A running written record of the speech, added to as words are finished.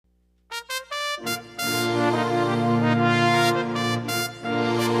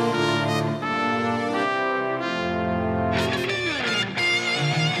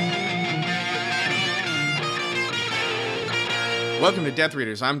Welcome to Death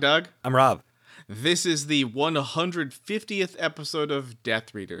Readers. I'm Doug. I'm Rob. This is the 150th episode of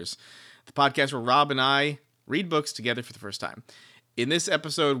Death Readers, the podcast where Rob and I read books together for the first time. In this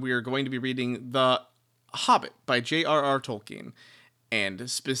episode, we are going to be reading The Hobbit by J.R.R. Tolkien. And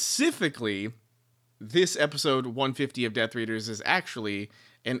specifically, this episode 150 of Death Readers is actually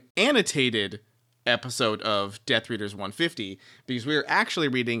an annotated episode of Death Readers 150, because we are actually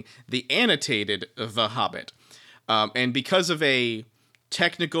reading the annotated The Hobbit. And because of a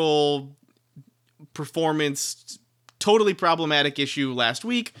technical performance, totally problematic issue last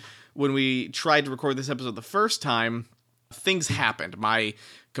week, when we tried to record this episode the first time, things happened. My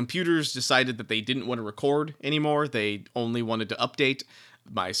computers decided that they didn't want to record anymore. They only wanted to update.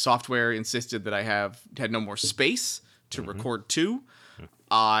 My software insisted that I had no more space to record to.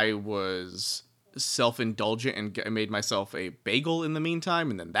 I was self-indulgent and made myself a bagel in the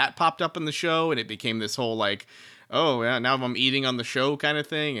meantime, and then that popped up in the show, and it became this whole like, oh, yeah, now I'm eating on the show kind of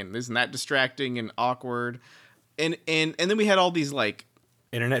thing, and isn't that distracting and awkward? And then we had all these like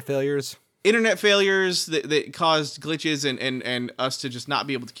Internet failures that caused glitches and us to just not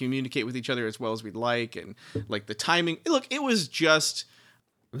be able to communicate with each other as well as we'd like, and like the timing. Look, it was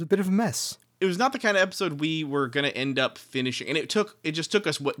a bit of a mess. It was not the kind of episode we were going to end up finishing, and it just took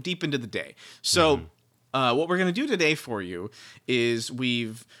us deep into the day. So what we're going to do today for you is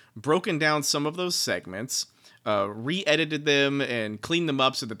we've broken down some of those segments, re-edited them and cleaned them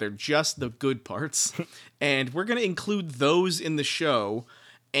up so that they're just the good parts. And we're going to include those in the show.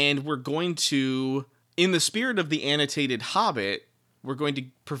 And we're going to, in the spirit of the Annotated Hobbit, we're going to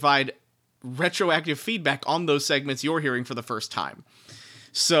provide retroactive feedback on those segments you're hearing for the first time.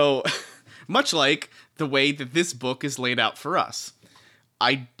 So, much like the way that this book is laid out for us.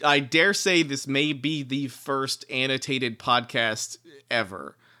 I dare say this may be the first annotated podcast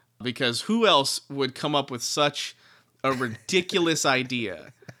ever. Because who else would come up with such a ridiculous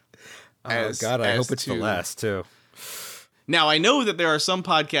idea? I hope it's the last, too. Now, I know that there are some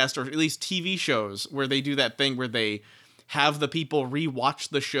podcasts, or at least TV shows, where they do that thing where they have the people rewatch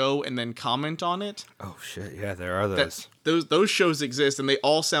the show and then comment on it. Oh, shit. Yeah, there are those. Those shows exist, and they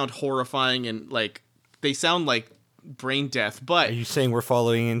all sound horrifying, and like they sound like brain death. But are you saying we're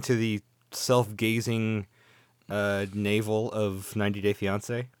following into the self-gazing navel of 90 Day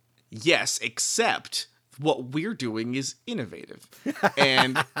Fiancé? Yes, except what we're doing is innovative.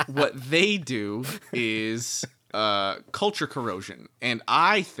 And what they do is culture corrosion. And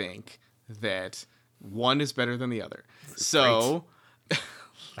I think that one is better than the other. So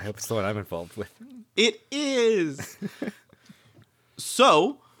I hope it's the one I'm involved with. It is.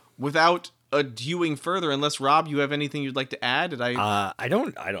 So, without adewing further, unless Rob, you have anything you'd like to add? I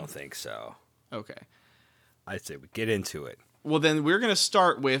don't think so. Okay. I'd say we get into it. Well, then we're going to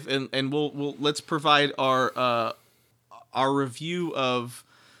start with, and we'll let's provide our review of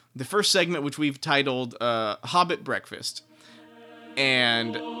the first segment, which we've titled Hobbit Breakfast.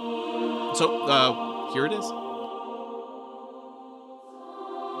 And so here it is.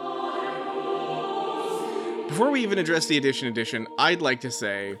 Before we even address the edition, I'd like to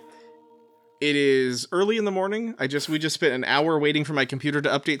say it is early in the morning. We just spent an hour waiting for my computer to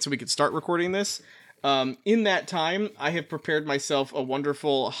update so we could start recording this. In that time, I have prepared myself a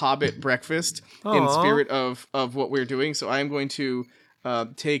wonderful Hobbit breakfast in spirit of what we're doing. So I am going to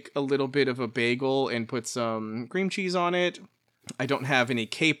take a little bit of a bagel and put some cream cheese on it. I don't have any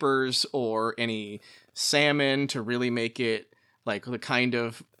capers or any salmon to really make it like the kind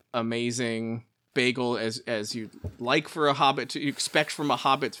of amazing bagel as you'd like for a Hobbit to expect from a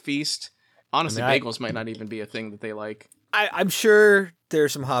Hobbit feast. Honestly, bagels might not even be a thing that they like. I'm sure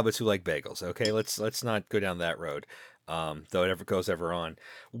there's some hobbits who like bagels. Okay, let's not go down that road. Though it ever goes on.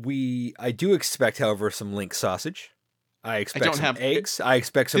 I do expect, however, some link sausage. I expect some eggs. I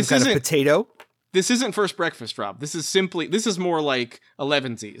expect some kind of potato. This isn't first breakfast, Rob. This is more like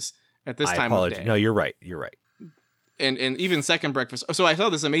 11sies at this time of day. No, you're right. And even second breakfast. So I saw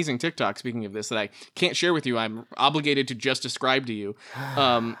this amazing TikTok, speaking of this, that I can't share with you. I'm obligated to just describe to you.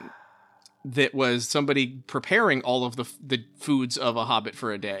 That was somebody preparing all of the foods of a Hobbit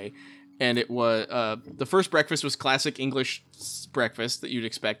for a day. And it was, the first breakfast was classic English breakfast that you'd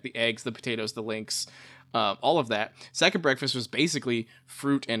expect. The eggs, the potatoes, the links, all of that. Second breakfast was basically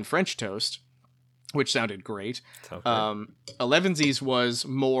fruit and French toast, which sounded great. Okay. 11sies was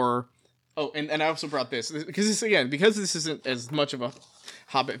more, and I also brought this, because this isn't as much of a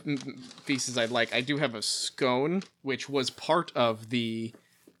Hobbit feast as I'd like. I do have a scone, which was part of the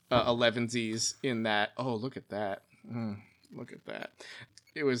 11sies in that. Oh, look at that. Look at that.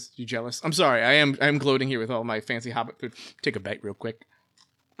 It was, you jealous? I'm sorry. I'm gloating here with all my fancy Hobbit food. Take a bite real quick.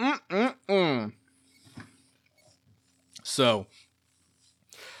 So,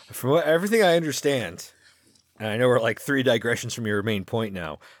 From everything I understand, and I know we're like 3 digressions from your main point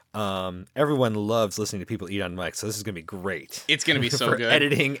now, everyone loves listening to people eat on mic, so this is going to be great. It's going to be so for good.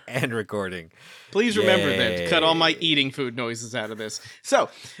 Editing and recording. Please remember that. Cut all my eating food noises out of this. So,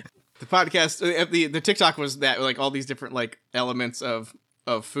 the podcast, the TikTok was that, like, all these different, like, elements of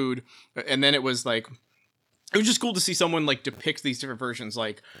food, and then it was, like, it was just cool to see someone, like, depict these different versions,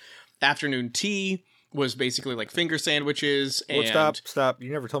 like, afternoon tea was basically, like, finger sandwiches, and... Well, stop.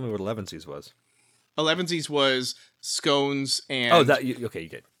 You never told me what Elevensies was. Elevensies was scones and... Oh, okay, you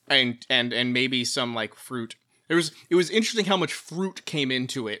did. And maybe some, like, fruit. It was interesting how much fruit came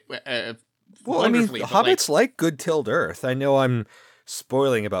into it. Well, I mean, hobbits like good tilled earth. I know I'm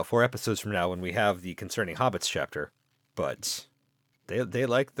spoiling about 4 episodes from now when we have the Concerning Hobbits chapter, but they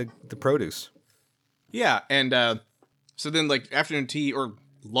like the produce. Yeah, and so then, like, afternoon tea or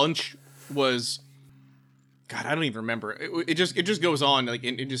lunch was... God, I don't even remember. It just goes on, like,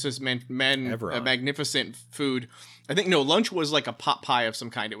 it just says magnificent food. I think lunch was like a pot pie of some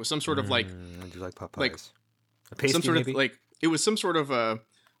kind. It was some sort of like. I do like pot pies. Like a pasty, some sort maybe? of like it was some sort of a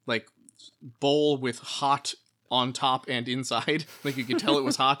like bowl with hot on top and inside. Like you could tell it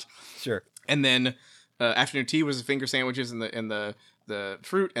was hot. Sure. And then afternoon tea was the finger sandwiches and the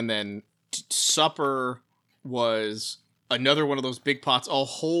fruit, and then supper was another one of those big pots, a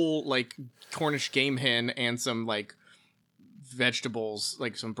whole like Cornish game hen and some like vegetables,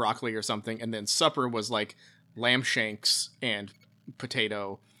 like some broccoli or something, and then supper was like lamb shanks and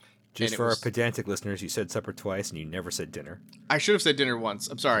potato. Just for our pedantic listeners, you said supper twice and you never said dinner. I should have said dinner once.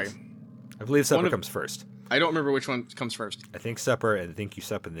 I'm sorry. I believe supper comes first. I don't remember which one comes first. I think supper, and I think you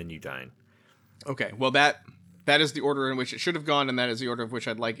sup and then you dine. Okay, well that is the order in which it should have gone, and that is the order of which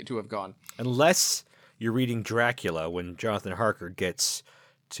I'd like it to have gone. Unless you're reading Dracula when Jonathan Harker gets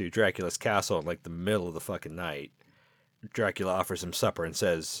to Dracula's castle in like the middle of the fucking night. Dracula offers him supper and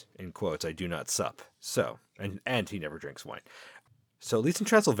says, in quotes, "I do not sup." So, and he never drinks wine. So at least in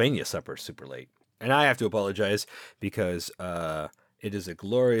Transylvania, supper is super late. And I have to apologize because it is a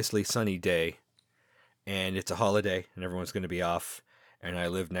gloriously sunny day, and it's a holiday, and everyone's going to be off. And I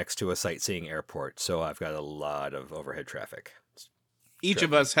live next to a sightseeing airport, so I've got a lot of overhead traffic. Each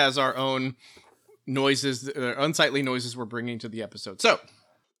of us has our own noises, unsightly noises we're bringing to the episode.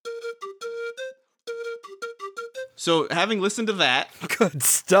 So having listened to that, good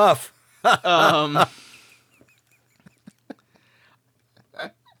stuff. I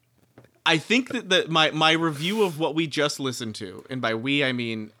think that my review of what we just listened to, and by we I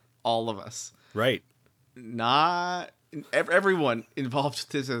mean all of us, right? Not everyone involved with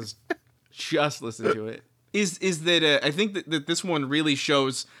this has just listened to it. Is that I think that this one really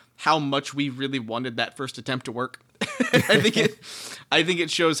shows how much we really wanted that first attempt to work. I think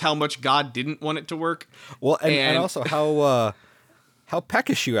it shows how much God didn't want it to work. Well, and also how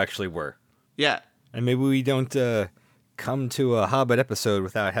peckish you actually were. Yeah, and maybe we don't come to a Hobbit episode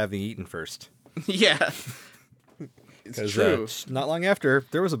without having eaten first. Yeah, it's true. Not long after,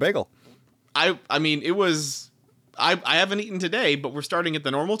 there was a bagel. I mean, it was. I haven't eaten today, but we're starting at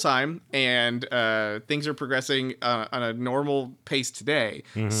the normal time, and things are progressing on a normal pace today.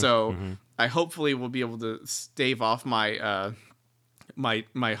 Mm-hmm, so I hopefully will be able to stave off my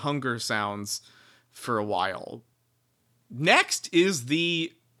my hunger sounds for a while. Next is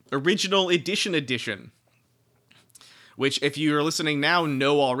the original edition, which, if you're listening now,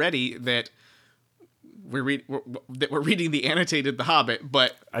 know already that we're reading the annotated The Hobbit.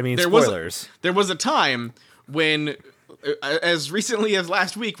 But I mean, spoilers. There was a time when, as recently as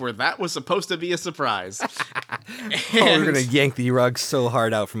last week, where that was supposed to be a surprise. We're gonna yank the rug so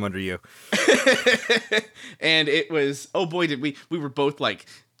hard out from under you. And it was, oh boy, did we were both like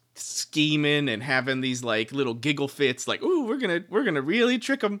scheming and having these like little giggle fits, like, ooh, we're gonna really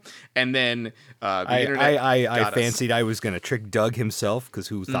trick them. And then I fancied I was gonna trick Doug himself, because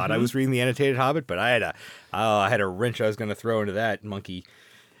who thought I was reading the Annotated Hobbit, but I had a wrench I was gonna throw into that monkey.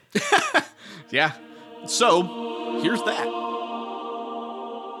 Yeah. So, here's that.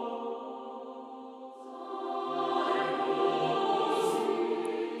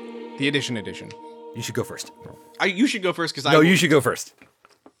 The edition. You should go first. You should go first, because you should go first.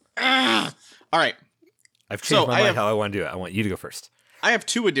 All right. I've changed my mind how I want to do it. I want you to go first. I have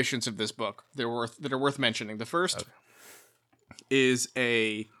 2 editions of this book that are worth mentioning. The first is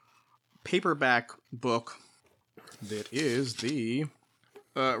a paperback book that is the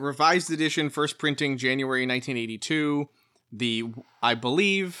revised edition, first printing January 1982. I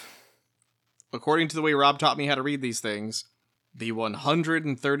believe, according to the way Rob taught me how to read these things, the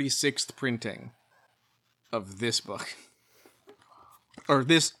 136th printing of this book. Or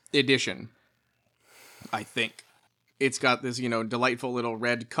this edition, I think. it's got this, delightful little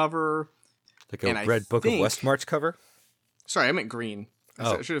red cover. Like a red Book of Westmarch cover? Sorry, I meant green.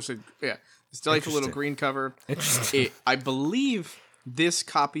 I should have said, yeah. This delightful little green cover. Interesting. I believe this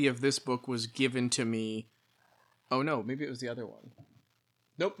copy of this book was given to me. Oh, no, maybe it was the other one.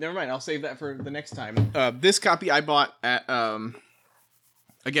 Nope, never mind. I'll save that for the next time. This copy I bought at,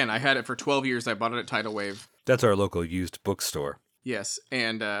 again, I had it for 12 years. I bought it at Tidal Wave. That's our local used bookstore. Yes,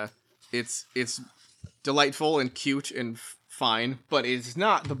 and it's delightful and cute and fine, but it's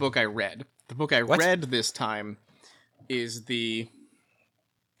not the book I read. The book I read this time is the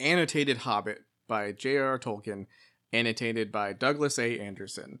Annotated Hobbit by J.R.R. Tolkien, annotated by Douglas A.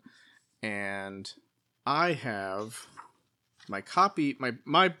 Anderson. And I have my copy,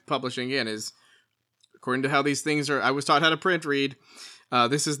 my publishing in is, according to how these things are, I was taught how to print read.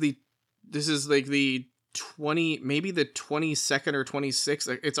 This is like the 20, maybe the 22nd or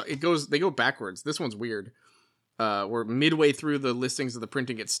 26th. They go backwards. This one's weird. We're midway through the listings of the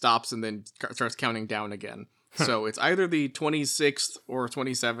printing, it stops and then starts counting down again. So it's either the 26th or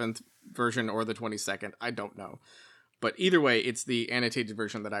 27th version or the 22nd. I don't know. But either way, it's the annotated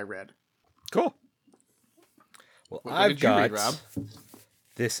version that I read. Cool. Well, I've got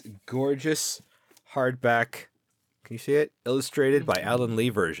this gorgeous hardback, can you see it? Illustrated by Alan Lee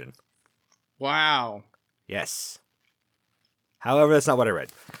version. Wow. Yes. However, that's not what I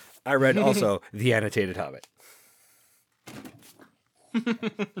read. I read also The Annotated Hobbit.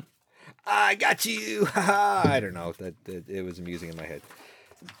 I got you! I don't know. That it was amusing in my head.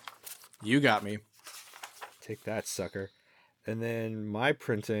 You got me. Take that, sucker. And then my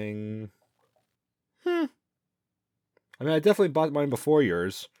printing... I mean, I definitely bought mine before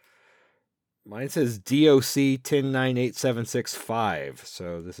yours. Mine says DOC 1098765.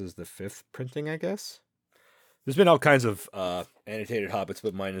 So this is the 5th printing, I guess? There's been all kinds of annotated Hobbits,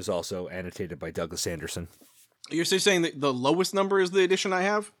 but mine is also annotated by Douglas Anderson. You're saying that the lowest number is the edition I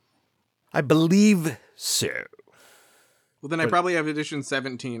have? I believe so. Well, then I probably have edition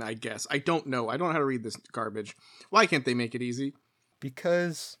 17, I guess. I don't know. I don't know how to read this garbage. Why can't they make it easy?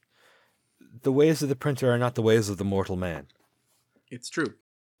 Because the ways of the printer are not the ways of the mortal man. It's true.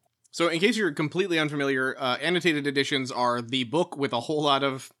 So in case you're completely unfamiliar, annotated editions are the book with a whole lot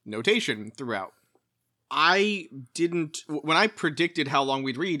of notation throughout. When I predicted how long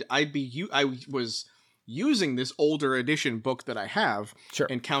we'd read, I was using this older edition book that I have, sure,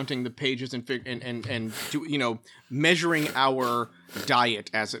 and counting the pages and measuring our diet,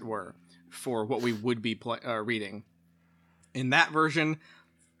 as it were, for what we would be reading. In that version,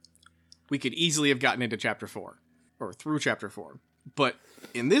 we could easily have gotten into chapter 4 or through chapter 4. But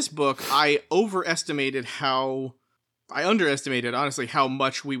in this book, I underestimated, honestly, how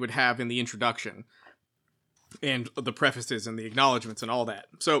much we would have in the introduction and the prefaces and the acknowledgments and all that.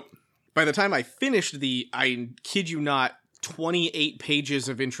 So by the time I finished I kid you not, 28 pages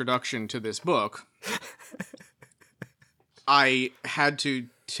of introduction to this book, I had to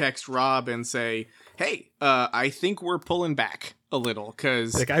text Rob and say, hey, I think we're pulling back a little,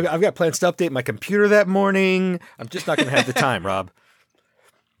 because like I've got plans to update my computer that morning. I'm just not going to have the time, Rob.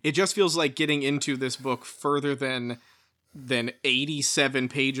 It just feels like getting into this book further than 87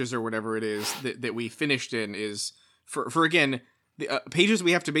 pages or whatever it is that we finished in is, for again, the pages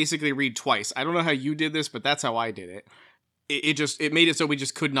we have to basically read twice. I don't know how you did this, but that's how I did it. It made it so we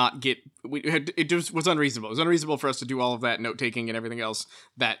just could not get... It just was unreasonable. It was unreasonable for us to do all of that note-taking and everything else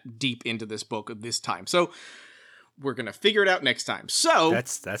that deep into this book this time. So we're going to figure it out next time. So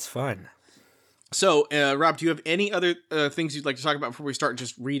that's fun. So, Rob, do you have any other things you'd like to talk about before we start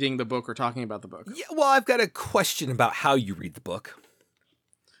just reading the book or talking about the book? Yeah, well, I've got a question about how you read the book.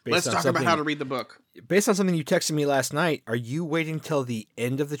 Let's talk about how to read the book. Based on something you texted me last night, are you waiting till the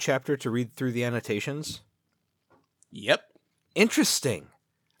end of the chapter to read through the annotations? Yep. Interesting.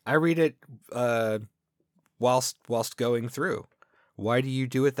 I read it whilst going through. Why do you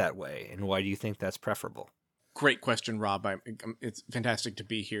do it that way, and why do you think that's preferable? Great question, Rob. It's fantastic to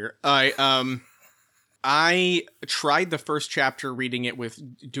be here. I tried the first chapter reading it with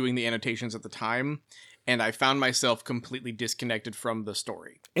doing the annotations at the time, and I found myself completely disconnected from the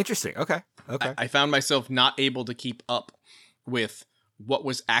story. Interesting. Okay. I found myself not able to keep up with what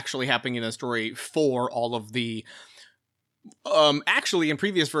was actually happening in the story for all of the... actually, in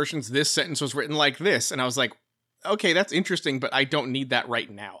previous versions, this sentence was written like this, and I was like, okay, that's interesting, but I don't need that right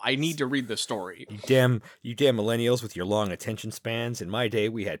now. I need to read the story. You damn millennials with your long attention spans. In my day,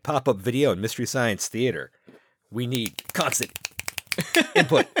 we had pop-up video and Mystery Science Theater. We need constant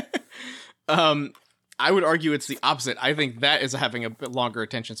input. I would argue it's the opposite. I think that is having a bit longer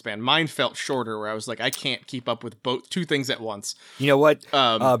attention span. Mine felt shorter, where I was like, I can't keep up with two things at once. You know what?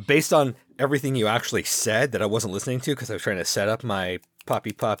 Based on everything you actually said that I wasn't listening to because I was trying to set up my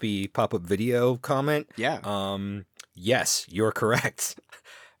Poppy pop-up video comment. Yeah. Yes, you're correct.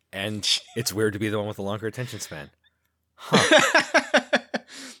 And it's weird to be the one with the longer attention span. Huh.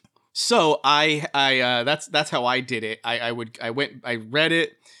 So that's how I did it. I read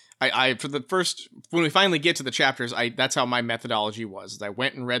it. For the first, when we finally get to the chapters, that's how my methodology was. I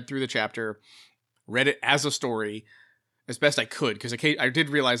went and read through the chapter, read it as a story as best I could, because I did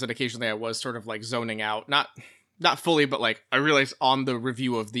realize that occasionally I was sort of like zoning out, not fully, but like I realized on the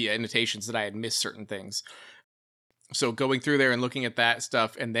review of the annotations that I had missed certain things. So going through there and looking at that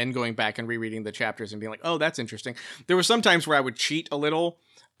stuff and then going back and rereading the chapters and being like, oh, that's interesting. There were some times where I would cheat a little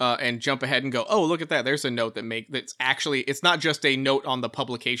and jump ahead and go, oh, look at that. There's a note that's actually, it's not just a note on the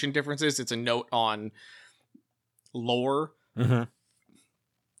publication differences. It's a note on lore. Mm-hmm.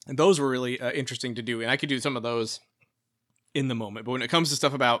 And those were really interesting to do. And I could do some of those in the moment. But when it comes to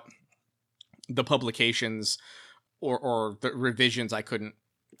stuff about the publications or the revisions, I couldn't.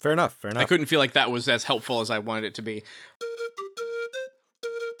 Fair enough. I couldn't feel like that was as helpful as I wanted it to be.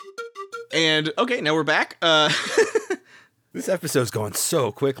 And okay, now we're back. This episode's going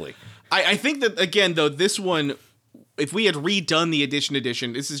so quickly. I think that, again, though, this one, if we had redone the edition,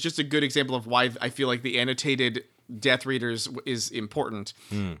 this is just a good example of why I feel like the annotated Death Readers is important.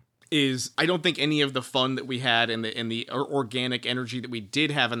 Is I don't think any of the fun that we had and the organic energy that we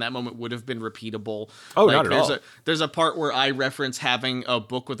did have in that moment would have been repeatable. Oh, like, not at all. There's a part where I reference having a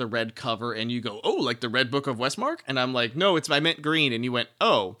book with a red cover, and you go, oh, like the Red Book of Westmark? And I'm like, no, I meant green. And you went,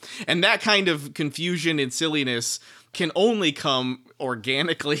 oh. And that kind of confusion and silliness can only come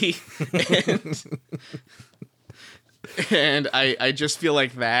organically. And I just feel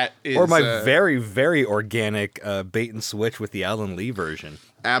like that is... Or my very, very organic bait and switch with the Alan Lee version.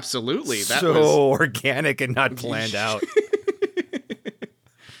 Absolutely. That so was organic and not planned out.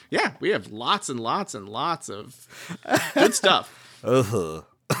 Yeah, we have lots and lots and lots of good stuff.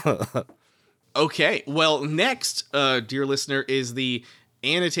 Okay, well, next, dear listener, is the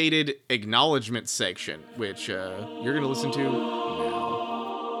annotated acknowledgement section, which you're going to listen to now.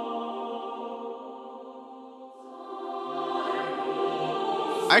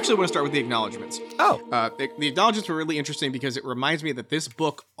 I actually want to start with the acknowledgements. The acknowledgements were really interesting because it reminds me that this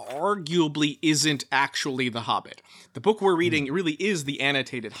book arguably isn't actually The Hobbit. The book we're reading really is the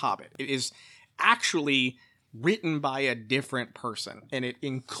Annotated Hobbit. It is actually written by a different person, and it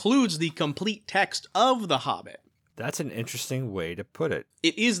includes the complete text of The Hobbit. That's an interesting way to put it.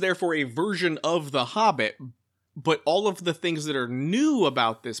 It is therefore a version of The Hobbit, but all of the things that are new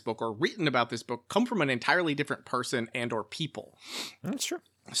about this book or written about this book come from an entirely different person and or people. That's true.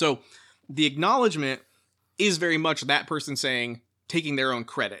 So the acknowledgement is very much that person saying, taking their own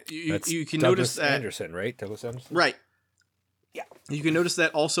credit. You can Douglas notice that Anderson, right? Douglas Anderson, right? Yeah. You can notice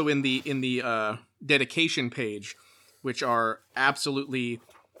that also in the dedication page, which are absolutely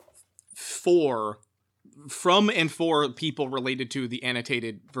from and for people related to the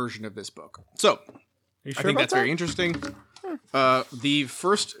annotated version of this book. So I think that's very interesting. The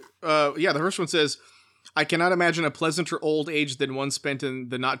first one says, I cannot imagine a pleasanter old age than one spent in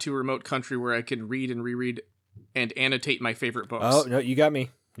the not too remote country where I can read and reread and annotate my favorite books. Oh, no, you got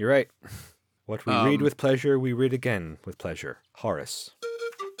me. You're right. What we read with pleasure, we read again with pleasure. Horace.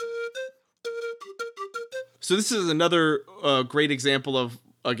 So this is another great example of,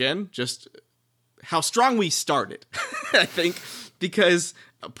 again, just how strong we started, I think, because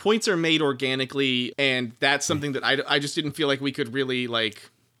points are made organically, and that's something that I just didn't feel like we could really,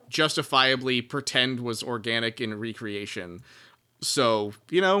 like, justifiably pretend was organic in recreation. So,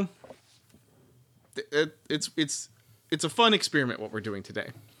 you know, it's a fun experiment what we're doing today.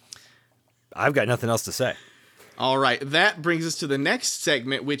 I've got nothing else to say. All right, that brings us to the next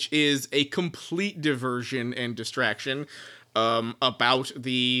segment, which is a complete diversion and distraction about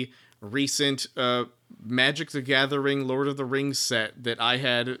the recent Magic the Gathering Lord of the Rings set that I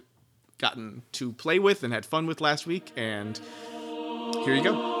had gotten to play with and had fun with last week, and here you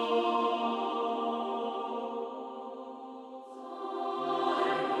go.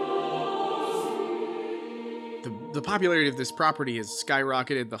 The popularity of this property has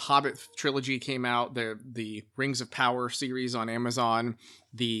skyrocketed. The Hobbit trilogy came out, the Rings of Power series on Amazon,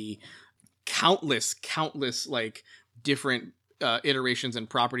 the countless like different iterations and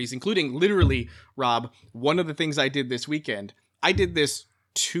properties, including literally, Rob, one of the things I did this weekend, I did this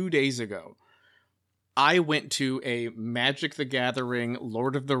 2 days ago. I went to a Magic the Gathering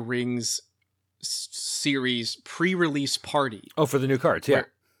Lord of the Rings series pre-release party. Oh, for the new cards, yeah.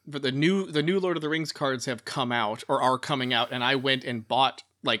 the new Lord of the Rings cards have come out or are coming out, and I went and bought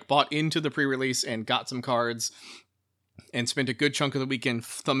into the pre-release and got some cards and spent a good chunk of the weekend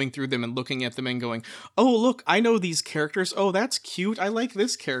thumbing through them and looking at them and going, oh, look, I know these characters. Oh, that's cute. I like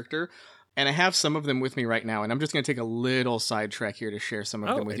this character. And I have some of them with me right now, and I'm just going to take a little sidetrack here to share some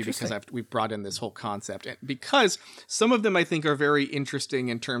of them with you because we've brought in this whole concept. And because some of them I think are very interesting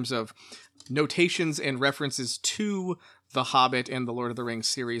in terms of notations and references to The Hobbit and the Lord of the Rings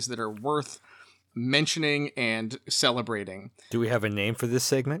series that are worth mentioning and celebrating. Do we have a name for this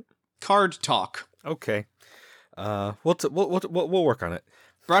segment? Card Talk. Okay. We'll work on it.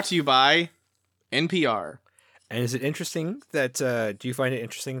 Brought to you by NPR. And is it interesting that, do you find it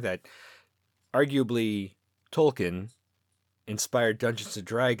interesting that arguably Tolkien inspired Dungeons &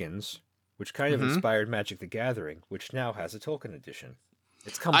 Dragons, which kind of inspired Magic the Gathering, which now has a Tolkien edition?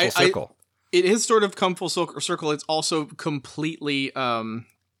 It's come full circle. It has sort of come full circle. It's also completely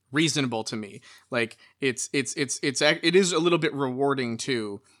reasonable to me. Like it is a little bit rewarding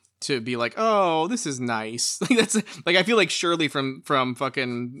too to be like, oh, this is nice. Like that's like I feel like Shirley from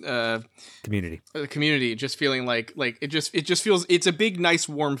fucking Community, just feeling like it just feels it's a big, nice,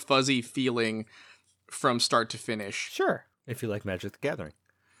 warm, fuzzy feeling from start to finish. Sure, if you like Magic the Gathering,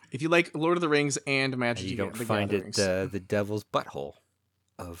 if you like Lord of the Rings and Magic, and you don't find it the devil's butthole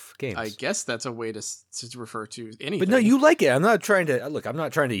of games. I guess that's a way to refer to anything. But no, you like it. I'm not trying to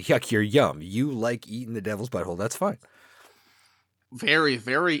yuck your yum. You like eating the devil's butthole. That's fine. Very,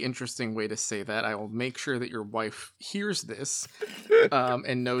 very interesting way to say that. I will make sure that your wife hears this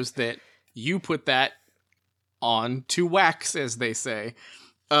and knows that you put that on to wax, as they say.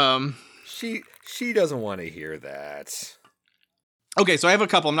 She doesn't want to hear that. Okay, so I have a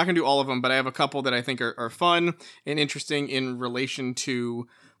couple. I'm not going to do all of them, but I have a couple that I think are fun and interesting in relation to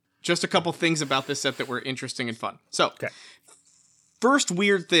just a couple things about this set that were interesting and fun. So, okay. First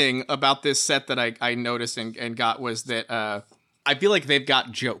weird thing about this set that I noticed and got was that I feel like they've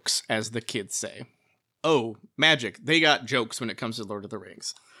got jokes, as the kids say. Oh, magic. They got jokes when it comes to Lord of the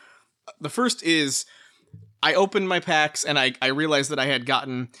Rings. The first is, I opened my packs and I realized that I had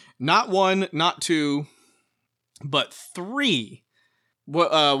gotten not one, not two, but three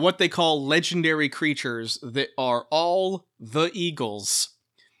what they call legendary creatures that are all the eagles.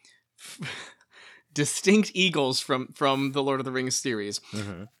 Distinct eagles from the Lord of the Rings series.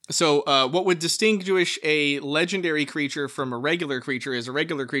 Mm-hmm. So what would distinguish a legendary creature from a regular creature is a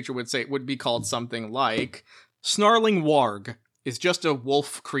regular creature would be called something like Snarling Warg is just a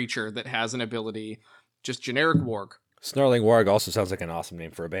wolf creature that has an ability, just generic warg. Snarling Warg also sounds like an awesome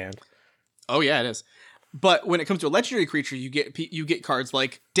name for a band. Oh yeah, it is. But when it comes to a legendary creature, you get cards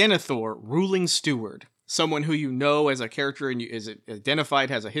like Denethor, Ruling Steward. Someone who you know as a character and is identified,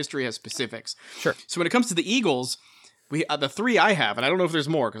 has a history, has specifics. Sure. So when it comes to the eagles, the three I have, and I don't know if there's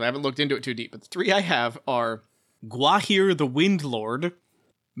more because I haven't looked into it too deep, but the three I have are Gwahir the Wind Lord,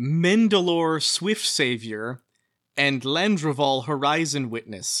 Mendalor Swift Savior, and Landroval Horizon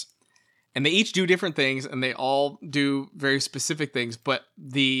Witness. And they each do different things, and they all do very specific things, but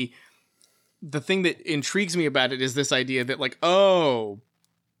the thing that intrigues me about it is this idea that, like, oh,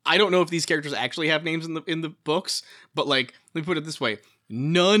 I don't know if these characters actually have names in the books, but, like, let me put it this way.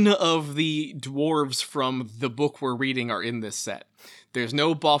 None of the dwarves from the book we're reading are in this set. There's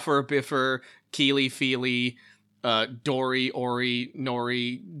no Buffer, Biffer, Keely, Feely, Dory, Ori,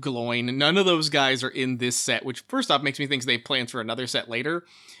 Nori, Gloin. None of those guys are in this set, which first off makes me think they plan for another set later.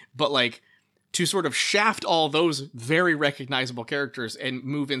 But, like, to sort of shaft all those very recognizable characters and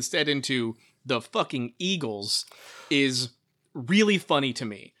move instead into the fucking eagles is really funny to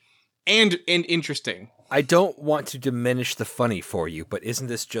me and interesting. I don't want to diminish the funny for you, but isn't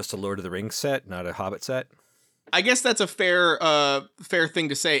this just a Lord of the Rings set, not a Hobbit set? I guess that's a fair thing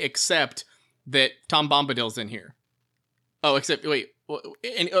to say, except that Tom Bombadil's in here. Oh, except wait,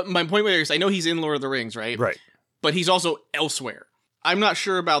 and my point is, I know he's in Lord of the Rings, right? Right. But he's also elsewhere. I'm not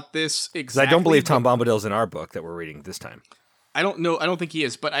sure about this exactly. Because I don't believe Tom Bombadil's in our book that we're reading this time. I don't know. I don't think he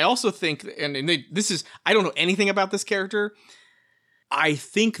is. But I also think, I don't know anything about this character. I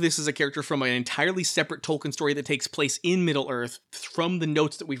think this is a character from an entirely separate Tolkien story that takes place in Middle-earth from the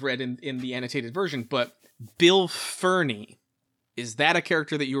notes that we've read in the annotated version. But Bill Ferny, is that a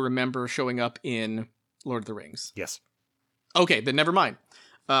character that you remember showing up in Lord of the Rings? Yes. Okay, then never mind.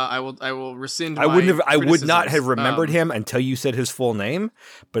 I will rescind. I would not have remembered him until you said his full name,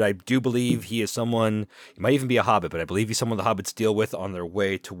 but I do believe he is someone. He might even be a Hobbit, but I believe he's someone the Hobbits deal with on their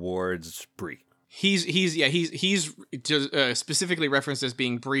way towards Bree. He's specifically referenced as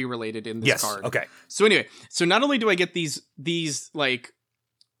being Bree related in this card. Okay. So anyway, so not only do I get these like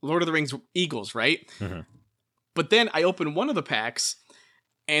Lord of the Rings eagles, right? Mm-hmm. But then I open one of the packs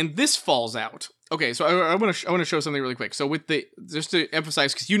and this falls out. Okay, so I want to show something really quick. So with just to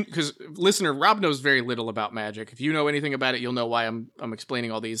emphasize, because listener Rob knows very little about Magic. If you know anything about it, you'll know why I'm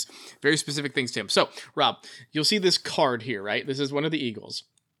explaining all these very specific things to him. So Rob, you'll see this card here, right? This is one of the Eagles.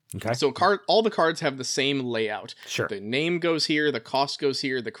 Okay. So all the cards have the same layout. Sure. The name goes here, the cost goes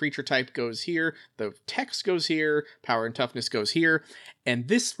here, the creature type goes here, the text goes here, power and toughness goes here, and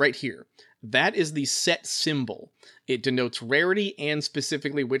this right here, that is the set symbol. It denotes rarity and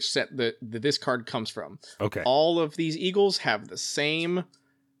specifically which set this card comes from. Okay. All of these Eagles have the same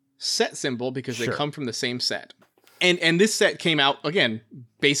set symbol because they come from the same set. And this set came out, again,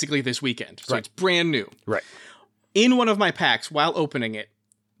 basically this weekend. So It's brand new. Right. In one of my packs, while opening it,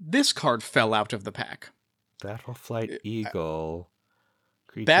 this card fell out of the pack. Battleflight Eagle.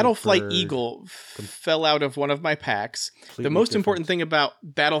 Battleflight Eagle fell out of one of my packs. The most important thing about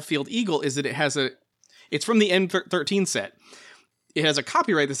Battlefield Eagle is that it's from the M13 set. It has a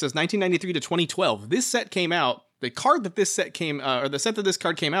copyright that says 1993 to 2012. This set came out, the card that this set or the set that this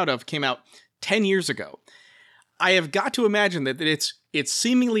card came out of came out 10 years ago. I have got to imagine that its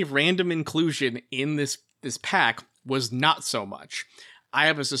seemingly random inclusion in this pack was not so much. I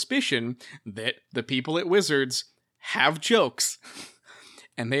have a suspicion that the people at Wizards have jokes.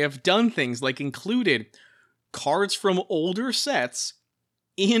 And they have done things like included cards from older sets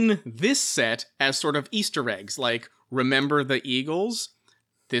in this set as sort of Easter eggs. Like, remember the Eagles?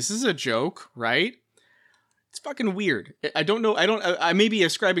 This is a joke, right? It's fucking weird. I don't know. I may be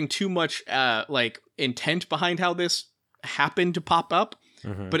ascribing too much intent behind how this happened to pop up.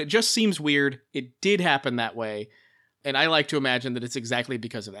 Mm-hmm. But it just seems weird. It did happen that way. And I like to imagine that it's exactly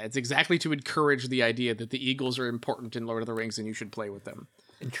because of that. It's exactly to encourage the idea that the Eagles are important in Lord of the Rings and you should play with them.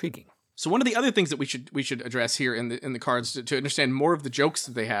 Intriguing. So one of the other things that we should address here in the cards to understand more of the jokes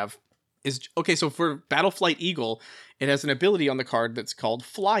that they have is, okay, so for Battleflight Eagle, it has an ability on the card that's called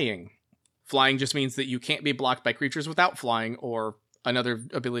Flying. Flying just means that you can't be blocked by creatures without flying, or another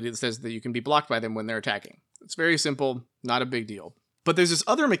ability that says that you can be blocked by them when they're attacking. It's very simple, not a big deal. But there's this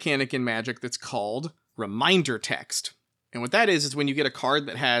other mechanic in Magic that's called Reminder Text. And what that is when you get a card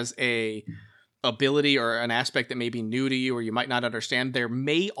that has a ability or an aspect that may be new to you or you might not understand, there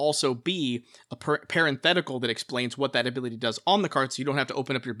may also be a parenthetical that explains what that ability does on the card, so you don't have to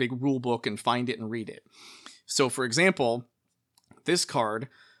open up your big rule book and find it and read it. So, for example, this card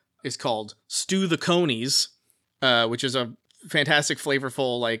is called Stew the Conies, which is a fantastic,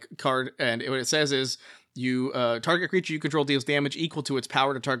 flavorful card, and what it says is, you target creature you control deals damage equal to its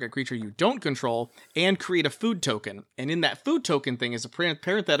power to target creature you don't control, and create a food token. And in that food token thing is a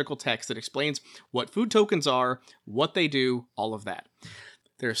parenthetical text that explains what food tokens are, what they do, all of that.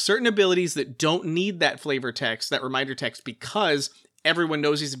 There are certain abilities that don't need that flavor text, that reminder text, because everyone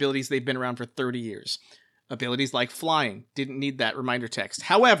knows these abilities. They've been around for 30 years. Abilities like Flying didn't need that reminder text.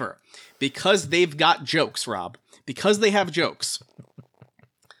 However, because they've got jokes, Rob, because they have jokes,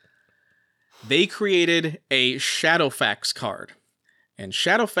 they created a Shadowfax card. And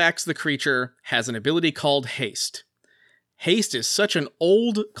Shadowfax, the creature, has an ability called Haste. Haste is such an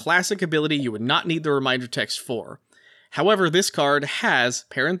old, classic ability you would not need the reminder text for. However, this card has,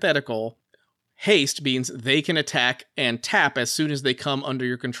 parenthetical, Haste means they can attack and tap as soon as they come under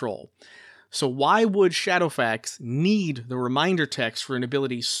your control. So why would Shadowfax need the reminder text for an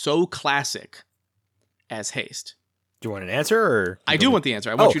ability so classic as Haste? Do you want an answer? Or I do want the answer.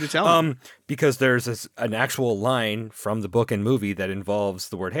 I want you to tell me. Because there's an actual line from the book and movie that involves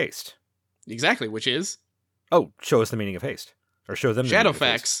the word haste. Exactly, which is? Oh, show us the meaning of haste. Or show them the meaning of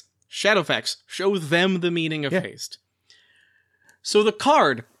haste. Shadowfax, show them the meaning of haste. So the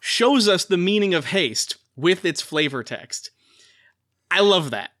card shows us the meaning of haste with its flavor text. I love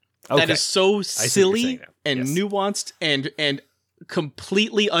that. Okay. That is so silly and nuanced and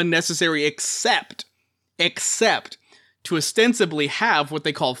completely unnecessary, except to ostensibly have what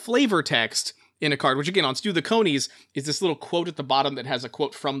they call flavor text in a card, which again on Stew the Conies is this little quote at the bottom that has a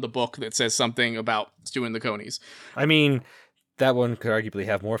quote from the book that says something about stewing the conies. I mean, that one could arguably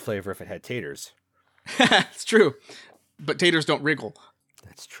have more flavor if it had taters. It's true, but taters don't wriggle.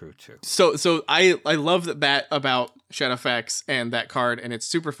 That's true too. So I love that about Shadowfax and that card, and it's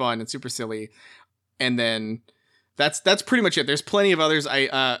super fun and super silly. And then that's pretty much it. There's plenty of others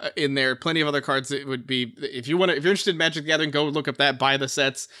in there, plenty of other cards that would be, if you're interested in Magic the Gathering, go look up that, buy the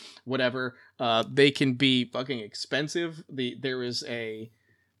sets, whatever. They can be fucking expensive. They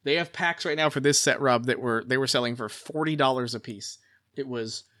have packs right now for this set, Rob, that they were selling for $40 a piece. It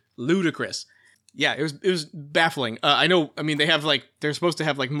was ludicrous. Yeah, it was baffling. I mean, they're supposed to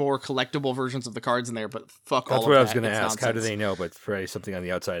have more collectible versions of the cards in there, but fuck all of that. That's what I was going to ask. Nonsense. How do they know? But probably something on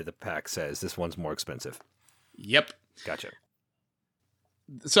the outside of the pack says this one's more expensive. Yep. Gotcha.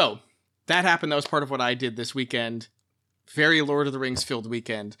 So that happened. That was part of what I did this weekend. Very Lord of the Rings filled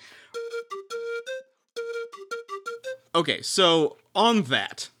weekend. Okay, so on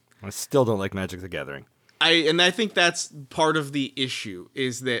that, I still don't like Magic the Gathering. I think that's part of the issue,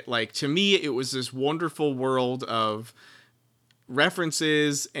 is that, like, to me, it was this wonderful world of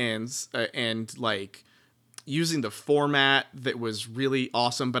references and like using the format that was really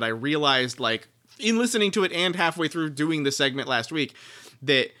awesome. But I realized, like, in listening to it and halfway through doing the segment last week,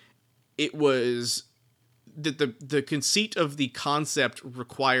 that it was that the conceit of the concept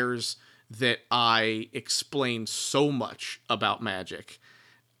requires that I explain so much about Magic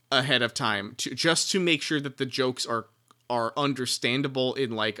ahead of time to make sure that the jokes are understandable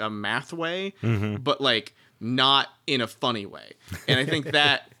in, like, a math way, but, like, not in a funny way. And I think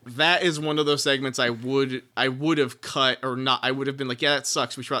that is one of those segments I would have cut, or not. I would have been like, yeah, that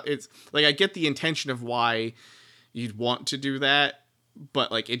sucks. It's like, I get the intention of why you'd want to do that,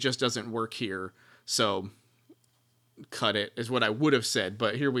 but, like, it just doesn't work here. So cut it is what I would have said,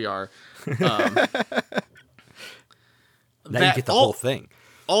 but here we are. Now you get the whole thing.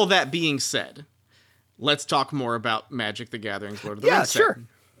 All that being said, let's talk more about Magic the Gathering's Lord of the Rings. Yeah, sure.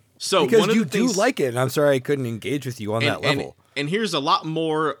 So because one of you the things, do like it, and I'm sorry I couldn't engage with you on that level. And here's a lot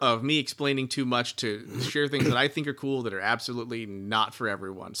more of me explaining too much to share things that I think are cool that are absolutely not for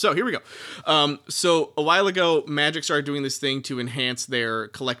everyone. So here we go. So a while ago, Magic started doing this thing to enhance their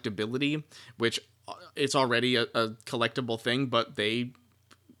collectability, which it's already a collectible thing, but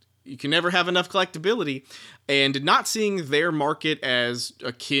you can never have enough collectability. And not seeing their market as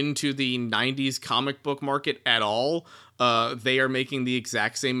akin to the 90s comic book market at all, they are making the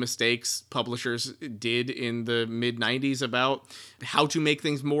exact same mistakes publishers did in the mid-90s about how to make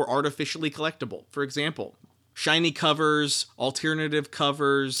things more artificially collectible. For example, shiny covers, alternative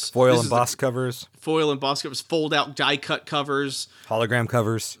covers, foil and embossed covers, fold-out die-cut covers, hologram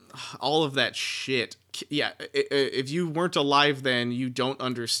covers, all of that shit. Yeah, if you weren't alive then, you don't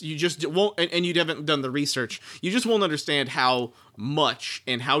understand. You just won't, and you haven't done the research. You just won't understand how much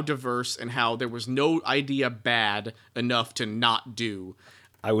and how diverse and how there was no idea bad enough to not do.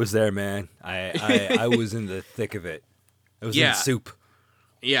 I was there, man. I was in the thick of it. I was in soup.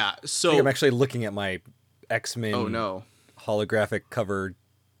 Yeah, so I think I'm actually looking at my X-Men holographic cover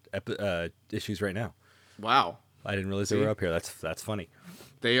issues right now. Wow. I didn't realize they were up here. That's funny.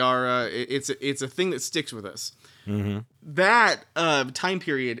 They are. It's a thing that sticks with us. Mm-hmm. That time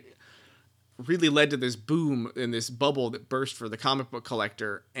period really led to this boom and this bubble that burst for the comic book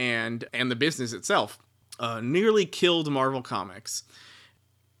collector and the business itself. Nearly killed Marvel Comics.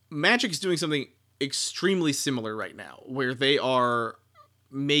 Magic is doing something extremely similar right now, where they are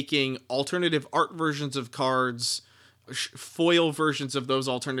making alternative art versions of cards, foil versions of those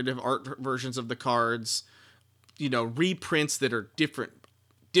alternative art versions of the cards, reprints that are different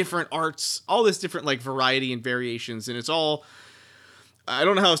arts, all this different, like, variety and variations. And it's all, I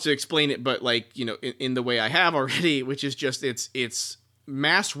don't know how else to explain it, but, like, in the way I have already, which is just, it's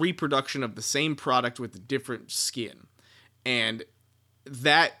mass reproduction of the same product with a different skin. And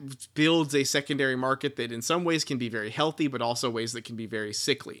that builds a secondary market that in some ways can be very healthy, but also ways that can be very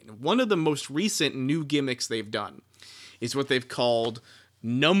sickly. And one of the most recent new gimmicks they've done is what they've called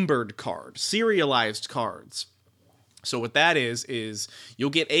numbered cards, serialized cards. So what that is you'll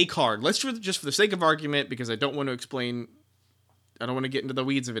get a card. Let's just for the sake of argument, because I don't want to get into the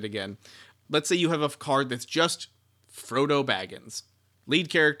weeds of it again. Let's say you have a card that's just Frodo Baggins, lead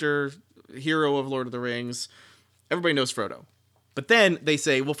character, hero of Lord of the Rings. Everybody knows Frodo. But then they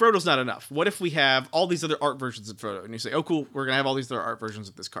say, well, Frodo's not enough. What if we have all these other art versions of Frodo? And you say, oh, cool, we're going to have all these other art versions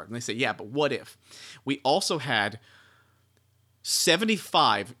of this card. And they say, yeah, but what if we also had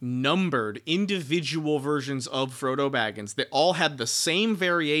 75 numbered individual versions of Frodo Baggins that all had the same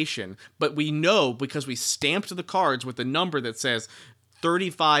variation, but we know because we stamped the cards with a number that says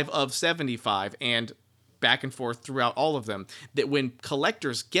 35 of 75 and back and forth throughout all of them, that when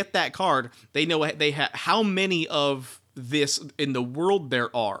collectors get that card, they know how many of this in the world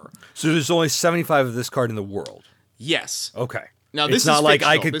there are. So there's only 75 of this card in the world? Yes. Okay. Now, this it's not is like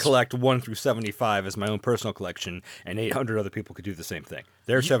fictional. I could collect 1 through 75 as my own personal collection, and 800 other people could do the same thing.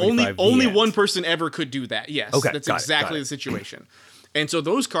 There's 75. Only one person ever could do that. Yes, okay, that's exactly the situation. And so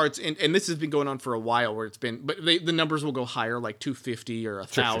those cards, and this has been going on for a while, where it's been, but the numbers will go higher, like 250 or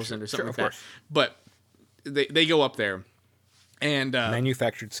 1,000 or something like that. But they go up there, and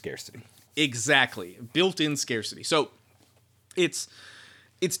manufactured scarcity. Exactly, built-in scarcity. So it's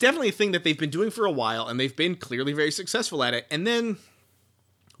definitely a thing that they've been doing for a while, and they've been clearly very successful at it. And then,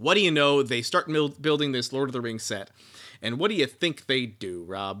 what do you know? They start building this Lord of the Rings set. And what do you think they do,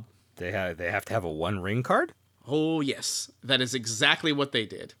 Rob? They have to have a One Ring card? Oh yes, that is exactly what they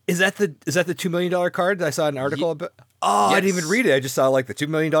did. Is that the $2 million card? I saw an article about. Oh, yes. I didn't even read it. I just saw like the $2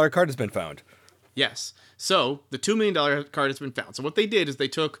 million card has been found. Yes. So the $2 million card has been found. So what they did is they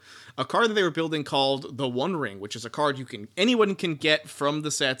took a card that they were building called the One Ring, which is a card anyone can get from the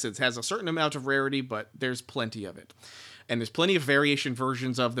sets. It has a certain amount of rarity, but there's plenty of it. And there's plenty of variation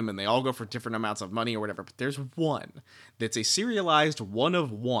versions of them, and they all go for different amounts of money or whatever. But there's one that's a serialized 1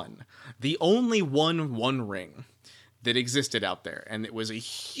 of 1. The only One Ring that existed out there. And it was a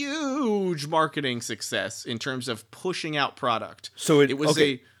huge marketing success in terms of pushing out product. So it was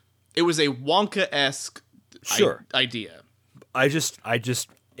a Wonka-esque idea.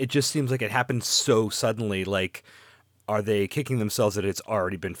 It just seems like it happened so suddenly. Like, are they kicking themselves that it's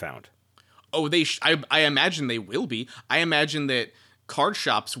already been found? Oh, I imagine they will be. I imagine that card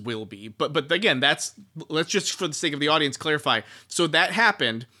shops will be. But again, let's just for the sake of the audience clarify. So that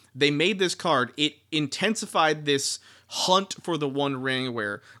happened. They made this card. It intensified this hunt for the One Ring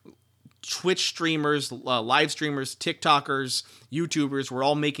where Twitch streamers, live streamers, TikTokers, YouTubers were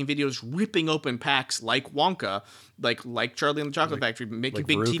all making videos, ripping open packs like Wonka, like Charlie and the Chocolate Factory, making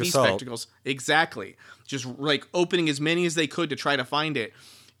big TV spectacles. Exactly. Just like opening as many as they could to try to find it.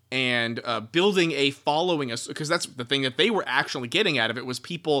 And building a following, because that's the thing that they were actually getting out of it was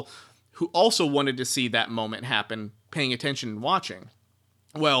people who also wanted to see that moment happen, paying attention and watching.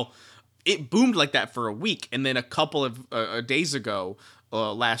 Well, it boomed like that for a week, and then a couple of days ago,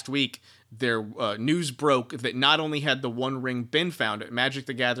 last week, their news broke that not only had the One Ring been found, Magic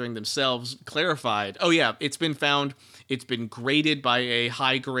the Gathering themselves clarified, oh yeah, it's been found, it's been graded by a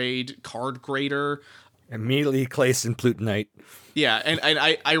high-grade card grader. Immediately placed in Plutonite. Yeah, and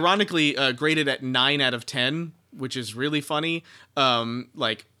I ironically graded at 9 out of 10, which is really funny. I'm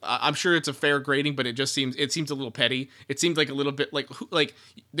sure it's a fair grading, but it seems a little petty. It seems like a little bit like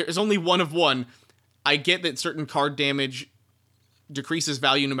there's only 1 of 1. I get that certain card damage decreases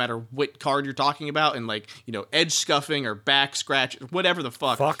value no matter what card you're talking about, and edge scuffing or back scratch, whatever the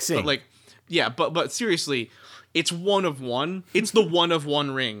fuck. Foxing. But but seriously, it's 1 of 1. It's the 1 of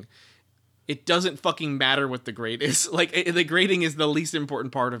 1 ring. It doesn't fucking matter what the grade is. The grading is the least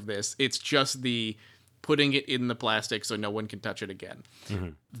important part of this. It's just the putting it in the plastic so no one can touch it again. Mm-hmm.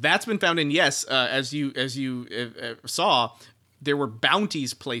 That's been found, and yes, as you saw, there were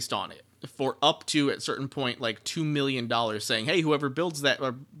bounties placed on it for up to, at a certain point, $2 million, saying, hey, whoever builds that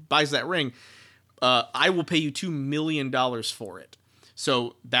or buys that ring, I will pay you $2 million for it.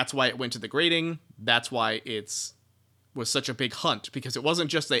 So that's why it went to the grading. That's why was such a big hunt, because it wasn't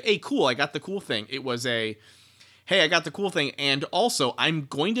just hey, cool, I got the cool thing. It was hey, I got the cool thing, and also I'm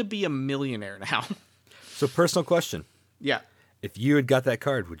going to be a millionaire now. So, personal question. Yeah. If you had got that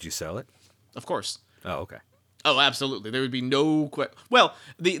card, would you sell it? Of course. Oh, okay. Oh, absolutely. There would be no well,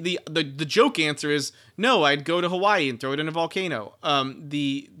 the joke answer is no, I'd go to Hawaii and throw it in a volcano.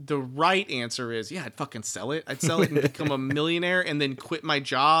 The right answer is yeah, I'd fucking sell it. I'd sell it and become a millionaire and then quit my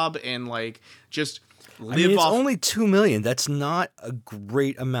job and just live it's off. Only $2 million. That's not a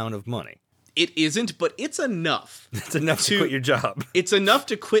great amount of money. It isn't, but it's enough. It's enough to quit your job. It's enough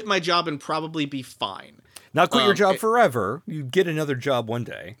to quit my job and probably be fine. Not quit your job forever. You get another job one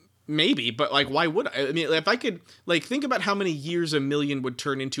day. Maybe, but why would I? I mean, if I could, think about how many years $1 million would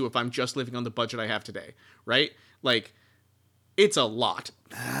turn into if I'm just living on the budget I have today, right? It's a lot.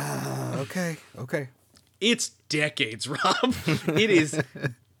 Okay. It's decades, Rob. It is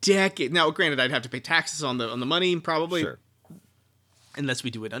decades. Now, granted, I'd have to pay taxes on the money, probably. Sure. Unless we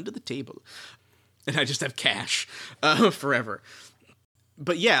do it under the table, and I just have cash forever.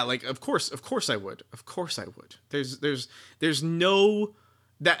 But yeah, of course I would. Of course I would. There's no.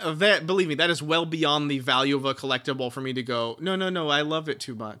 That believe me, that is well beyond the value of a collectible for me to go, no, I love it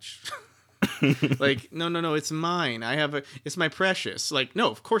too much. No, it's mine. It's my precious.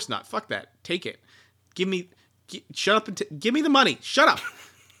 No, of course not. Fuck that. Take it. Shut up and give me the money. Shut up.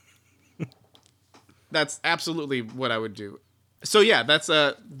 That's absolutely what I would do. So yeah, that's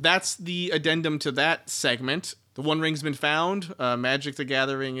the addendum to that segment. The One Ring's been found. Magic the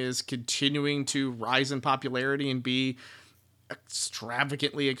Gathering is continuing to rise in popularity and be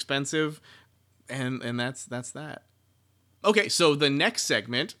extravagantly expensive, and that's that. Okay, so the next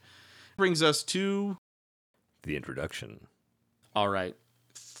segment brings us to the introduction. All right.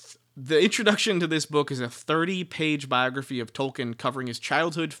 The introduction to this book is a 30-page biography of Tolkien covering his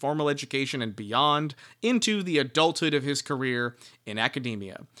childhood, formal education, and beyond into the adulthood of his career in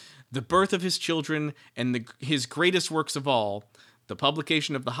academia, the birth of his children, and his greatest works of all, the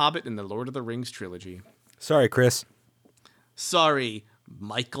publication of The Hobbit and the Lord of the Rings trilogy. Sorry, Chris. Sorry,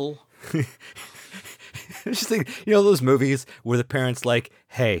 Michael. I just think, those movies where the parents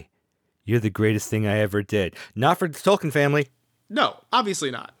hey, You're the greatest thing I ever did. Not for the Tolkien family. No,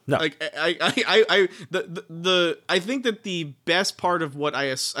 obviously not. No. Like I think that the best part of what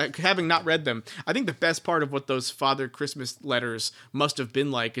having not read them, I think the best part of what those Father Christmas letters must have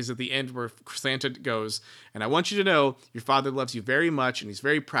been like is at the end where Santa goes, and I want you to know your father loves you very much and he's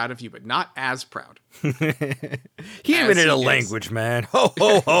very proud of you, but not as proud. He invented a language, man. Ho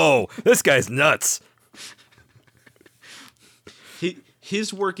ho ho! This guy's nuts.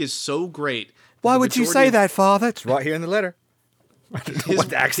 His work is so great. Why would you say that, Father? It's right here in the letter. I don't know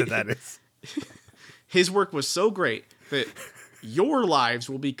what accent that is. His work was so great that your lives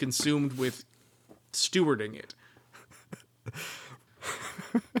will be consumed with stewarding it.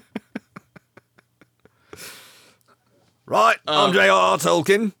 Right, I'm J.R.R.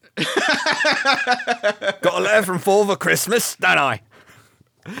 Tolkien. Got a letter from Father Christmas, don't I?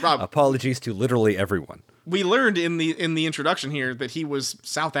 Rob, apologies to literally everyone. We learned in the introduction here that he was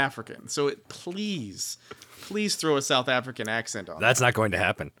South African, so please throw a South African accent on. That's not going to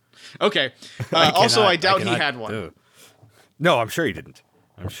happen. Okay. Also, I doubt he had one. No, I'm sure he didn't.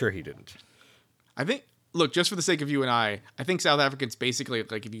 I think. Look, just for the sake of you and I think South Africans basically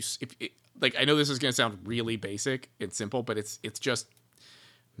like if I know this is going to sound really basic and simple, but it's just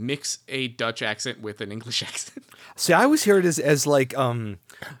mix a Dutch accent with an English accent. See, I always hear it as like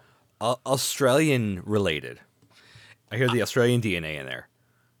Australian related. I hear the Australian DNA in there.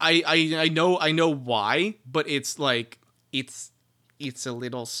 I know why, but it's like it's a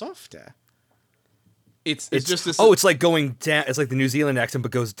little softer. It's just this. Oh, it's like going down. It's like the New Zealand accent,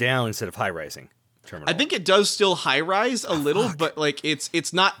 but goes down instead of high rising. Terminal. I think it does still high rise a little, but like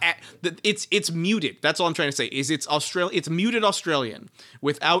it's not it's muted. That's all I'm trying to say. Is it's muted Australian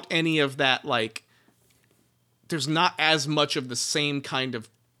without any of that like. There's not as much of the same kind of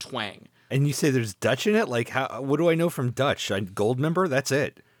twang. And you say there's Dutch in it? Like how? What do I know from Dutch? Goldmember? That's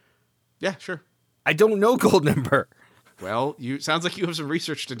it. Yeah, sure. I don't know Goldmember. Well, sounds like you have some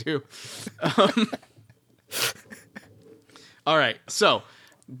research to do. All right, so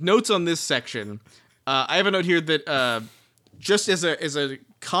notes on this section. I have a note here that just as a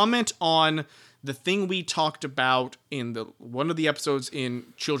comment on the thing we talked about in one of the episodes in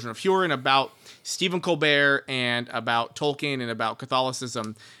Children of Huron about Stephen Colbert and about Tolkien and about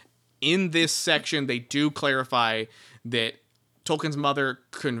Catholicism. In this section, they do clarify that Tolkien's mother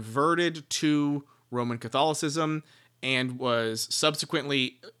converted to Roman Catholicism and was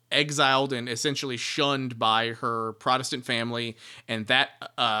subsequently exiled and essentially shunned by her Protestant family, and that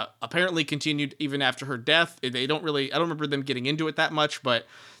apparently continued even after her death. I don't remember them getting into it that much, but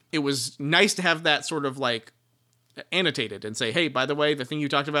it was nice to have that sort of like annotated and say, hey, by the way, the thing you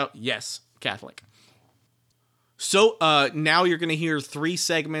talked about, yes, Catholic. So now you're going to hear 3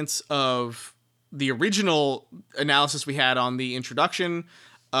 segments of the original analysis we had on the introduction,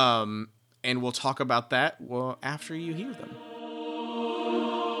 and we'll talk about that after you hear them.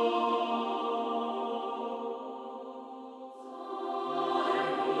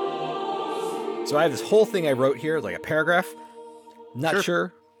 So I have this whole thing I wrote here, like a paragraph. Not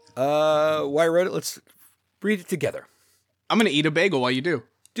sure why I wrote it. Let's read it together. I'm going to eat a bagel while you do.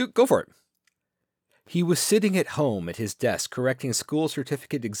 Go for it. He was sitting at home at his desk correcting school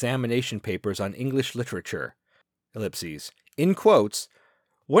certificate examination papers on English literature. Ellipses. In quotes,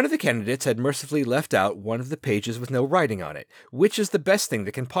 one of the candidates had mercifully left out one of the pages with no writing on it, which is the best thing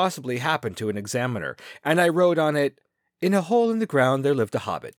that can possibly happen to an examiner. And I wrote on it, in a hole in the ground there lived a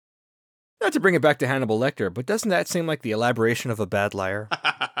hobbit. Not to bring it back to Hannibal Lecter, but doesn't that seem like the elaboration of a bad liar?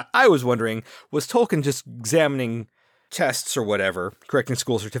 I was wondering, was Tolkien just examining tests or whatever, correcting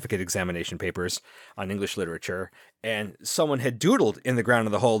school certificate examination papers on English literature, and someone had doodled in the ground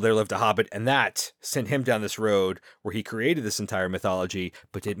of the hole there lived a hobbit, and that sent him down this road where he created this entire mythology,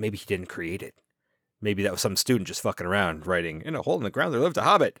 but maybe he didn't create it. Maybe that was some student just fucking around writing, in a hole in the ground there lived a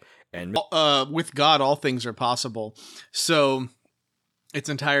hobbit. And with God, all things are possible. So it's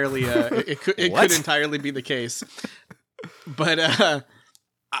entirely it could entirely be the case. But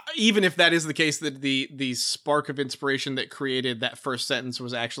even if that is the case, that the spark of inspiration that created that first sentence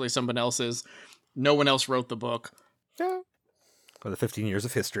was actually someone else's. No one else wrote the book. Yeah. For the 15 years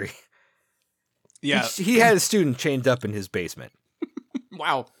of history. Yeah. He had a student chained up in his basement.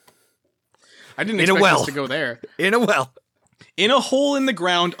 Wow. I didn't expect us to go there. In a well. In a hole in the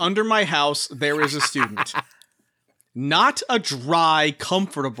ground under my house, there is a student. Not a dry,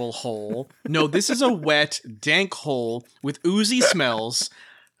 comfortable hole. No, this is a wet, dank hole with oozy smells.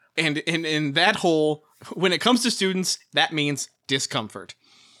 And in that hole, when it comes to students, that means discomfort.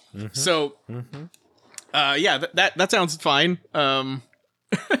 Mm-hmm. So, that sounds fine.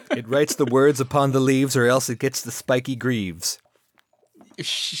 It writes the words upon the leaves, or else it gets the spiky greaves.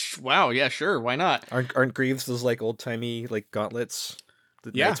 Wow, yeah, sure, why not? Aren't greaves those like old timey like gauntlets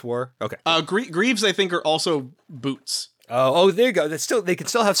that knights wore? Okay. Greaves, I think, are also boots. Oh, there you go. They can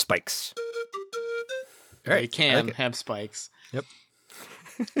still have spikes. All right, they can have spikes. Yep.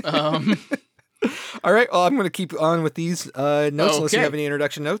 All right. Well, I'm going to keep on with these notes unless you have any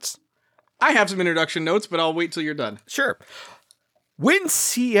introduction notes. I have some introduction notes, but I'll wait till you're done. Sure. When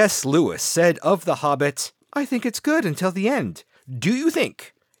C.S. Lewis said of The Hobbit, "I think it's good until the end," do you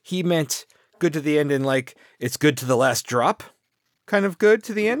think he meant good to the end in like it's good to the last drop, kind of good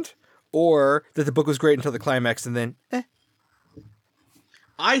to the end, or that the book was great until the climax and then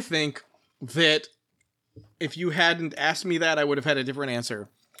I think that if you hadn't asked me that, I would have had a different answer.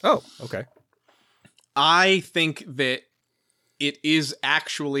 Oh, okay. I think that it is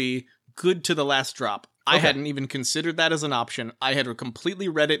actually good to the last drop. Okay. I hadn't even considered that as an option. I had completely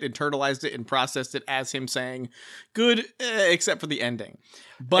read it, internalized it, and processed it as him saying good, except for the ending.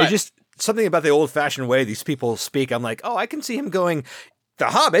 But it's just something about the old-fashioned way these people speak. I'm like, oh, I can see him going, The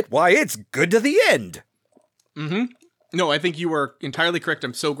Hobbit, why, it's good to the end. Mm-hmm. No, I think you were entirely correct.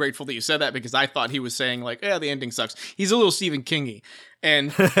 I'm so grateful that you said that because I thought he was saying like, yeah, the ending sucks. He's a little Stephen King-y.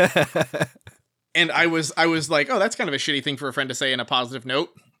 And and I was like, oh, that's kind of a shitty thing for a friend to say in a positive note.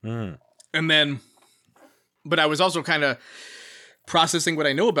 Mm. And then, but I was also kind of processing what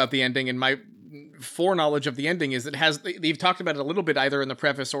I know about the ending, and my foreknowledge of the ending is they've talked about it a little bit either in the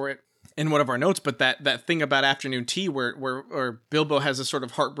preface or in one of our notes, but that thing about afternoon tea where Bilbo has a sort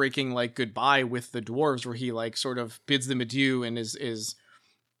of heartbreaking like goodbye with the dwarves, where he like sort of bids them adieu and is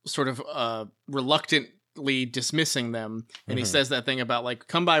sort of reluctantly dismissing them, and he says that thing about like,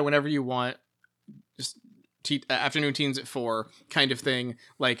 come by whenever you want, just afternoon teas at 4 kind of thing.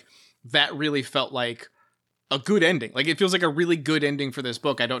 Like that really felt like a good ending. Like it feels like a really good ending for this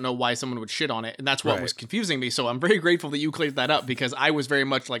book. I don't know why someone would shit on it, and that's what was confusing me. So I'm very grateful that you cleared that up, because I was very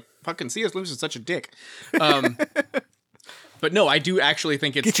much like, fucking C.S. Lewis is such a dick. But no, I do actually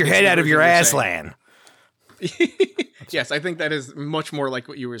think it's... Get your head out of your Aslan. Yes, I think that is much more like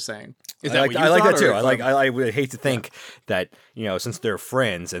what you were saying. Is that I what you I like thought, that too. or, I would hate to think that, since they're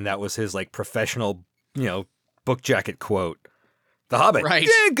friends and that was his like professional, book jacket quote, The Hobbit, right?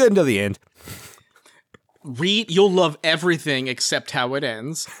 Good until the end. You'll love everything except how it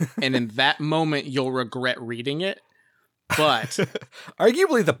ends, and in that moment you'll regret reading it. But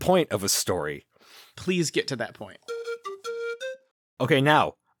arguably the point of a story. Please get to that point. Okay,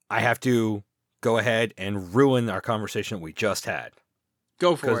 now I have to go ahead and ruin our conversation that we just had.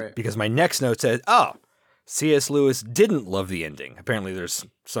 Go for it. Because my next note says, C.S. Lewis didn't love the ending. Apparently there's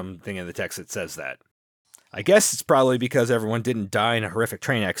something in the text that says that. I guess it's probably because everyone didn't die in a horrific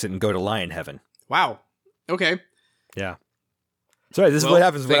train accident and go to lion heaven. Wow. Okay. Yeah. Sorry, this is what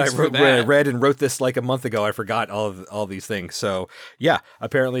happens when I read and wrote this like a month ago. I forgot all these things. So, yeah,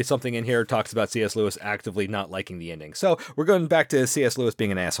 apparently something in here talks about C.S. Lewis actively not liking the ending. So, we're going back to C.S. Lewis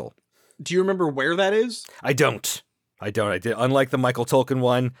being an asshole. Do you remember where that is? I don't. I did. Unlike the Michael Tolkien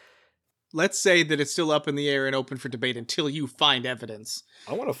one. Let's say that it's still up in the air and open for debate until you find evidence.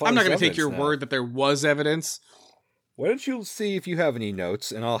 I want to find. I'm not going to take your word that there was evidence. Why don't you see if you have any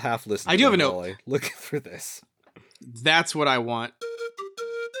notes, and I'll half listen. I do have a note. Looking for this. That's what I want.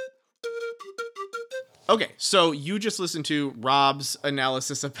 Okay, so you just listened to Rob's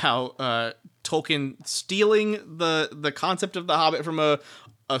analysis about Tolkien stealing the concept of the Hobbit from a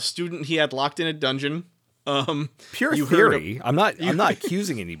student he had locked in a dungeon. Pure theory. I'm not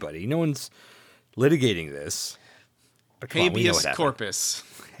accusing anybody. No one's litigating this. Habeas corpus.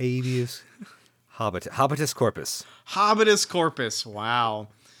 Habeas. Habitus corpus. Habitus corpus. Wow.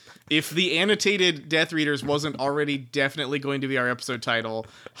 If the Annotated Death Readers wasn't already definitely going to be our episode title,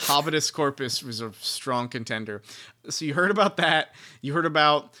 Habitus corpus was a strong contender. So you heard about that. You heard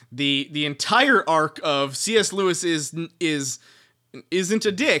about the entire arc of C.S. Lewis isn't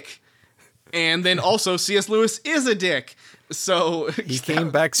a dick. And then also C.S. Lewis is a dick. So he came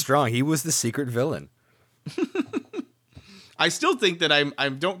back strong. He was the secret villain. I still think that I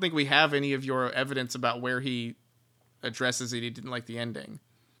don't think we have any of your evidence about where he addresses that he didn't like the ending.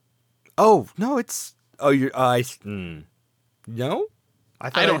 Oh no, it's no.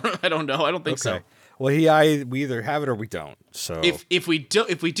 I don't know. I don't think so. Well, we either have it or we don't. So if we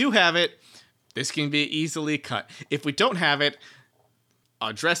do have it, this can be easily cut. If we don't have it,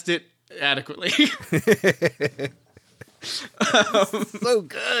 addressed it adequately. So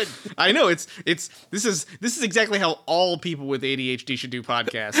good. I know this is exactly how all people with ADHD should do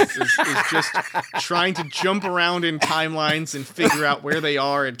podcasts. Is just trying to jump around in timelines and figure out where they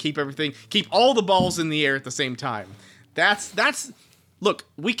are and keep all the balls in the air at the same time. That's look,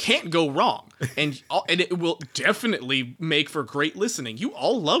 we can't go wrong, and it will definitely make for great listening. You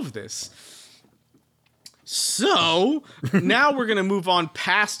all love this. So now we're going to move on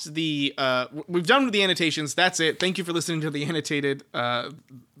past the, we've done with the annotations. That's it. Thank you for listening to the Annotated, the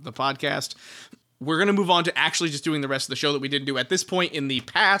podcast. We're going to move on to actually just doing the rest of the show that we didn't do at this point in the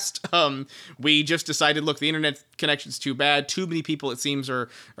past. We just decided, look, the internet connection's too bad. Too many people, it seems, are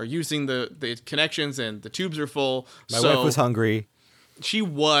using the connections, and the tubes are full. My wife was hungry. She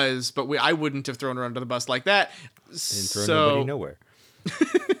was, but I wouldn't have thrown her under the bus like that. Didn't throw nobody nowhere.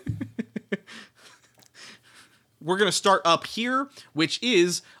 We're going to start up here, which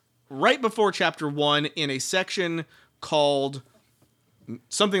is right before chapter 1 in a section called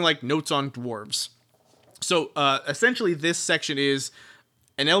something like Notes on Dwarves. So essentially this section is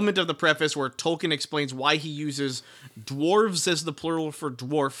an element of the preface where Tolkien explains why he uses dwarves as the plural for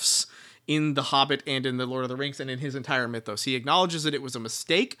dwarfs in The Hobbit and in The Lord of the Rings and in his entire mythos. He acknowledges that it was a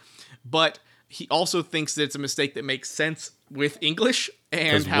mistake, but he also thinks that it's a mistake that makes sense with English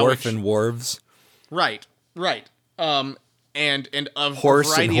and how dwarf and warves. Right. And of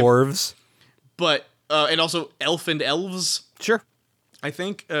horse and horves. But and also elf and elves. Sure. I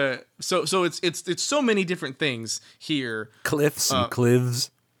think so it's so many different things here. Cliffs and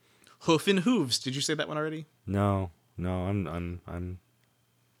clives. Hoof and hooves. Did you say that one already? No, I'm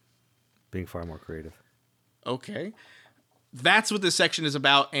being far more creative. Okay. That's what this section is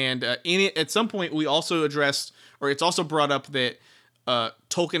about, and in it at some point we also addressed, or it's also brought up that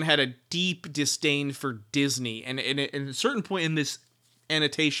Tolkien had a deep disdain for Disney, and at a certain point in this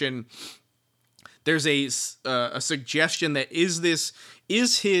annotation, there's a suggestion that is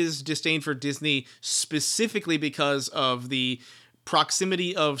his disdain for Disney specifically because of the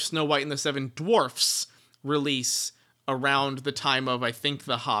proximity of Snow White and the Seven Dwarfs release around the time of, I think,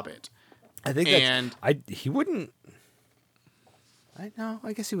 The Hobbit. I think he wouldn't.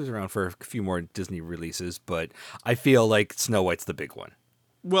 I guess he was around for a few more Disney releases, but I feel like Snow White's the big one.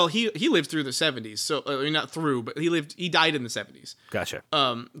 Well, he lived through the 70s, so I mean, not through, but he died in the 70s. Gotcha.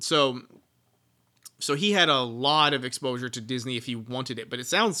 So he had a lot of exposure to Disney if he wanted it, but it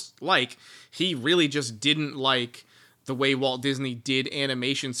sounds like he really just didn't like the way Walt Disney did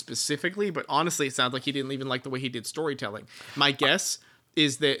animation specifically, but honestly, it sounds like he didn't even like the way he did storytelling. My guess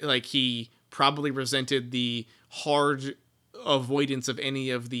is that like he probably resented the hard avoidance of any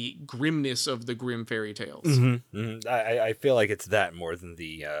of the grimness of the Grimm fairy tales. Mm-hmm. Mm-hmm. I feel like it's that more than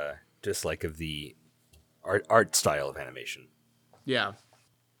the dislike of the art style of animation. Yeah.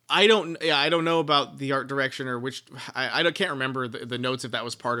 I don't know about the art direction or which I can't remember the notes if that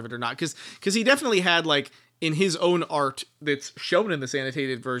was part of it or not, because he definitely had, like, in his own art that's shown in this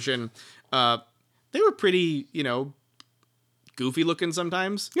annotated version, they were pretty, goofy looking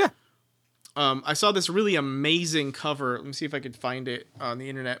sometimes. Yeah. I saw this really amazing cover. Let me see if I could find it on the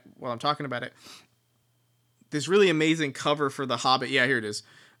internet while I'm talking about it. This really amazing cover for The Hobbit. Yeah, here it is.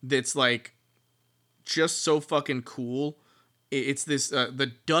 That's like just so fucking cool. It's this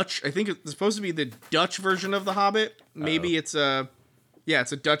the Dutch. I think it's supposed to be the Dutch version of The Hobbit. Maybe it's a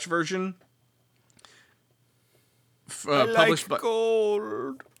Dutch version. Published by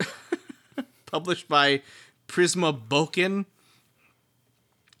gold. Published by Prisma Boken.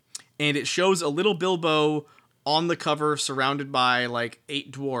 And it shows a little Bilbo on the cover surrounded by like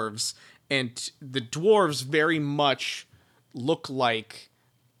 8 dwarves. And the dwarves very much look like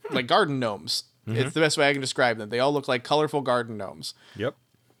garden gnomes. Mm-hmm. It's the best way I can describe them. They all look like colorful garden gnomes. Yep.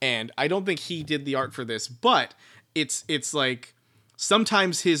 And I don't think he did the art for this, but it's like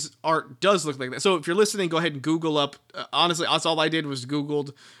sometimes his art does look like that. So if you're listening, go ahead and Google up. Honestly, that's all I did was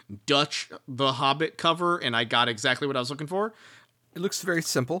Googled Dutch The Hobbit cover, and I got exactly what I was looking for. It looks very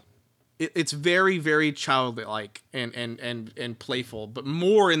simple. It's very, very childlike and playful, but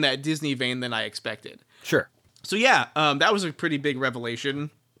more in that Disney vein than I expected. Sure. So yeah, that was a pretty big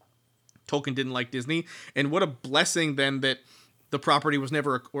revelation. Tolkien didn't like Disney, and what a blessing then that the property was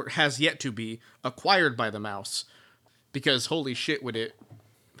never, or has yet to be, acquired by the mouse. Because holy shit, would it...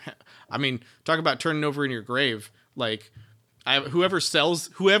 I mean, talk about turning over in your grave. Like, whoever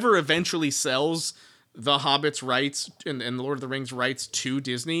eventually sells The Hobbit's rights and the Lord of the Rings rights to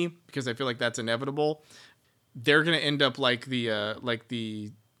Disney, because I feel like that's inevitable, they're gonna end up like the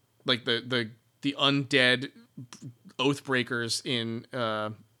undead Oathbreakers in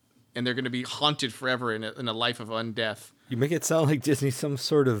and they're gonna be haunted forever in a life of undeath. You make it sound like Disney's some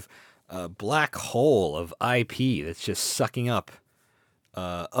sort of black hole of IP that's just sucking up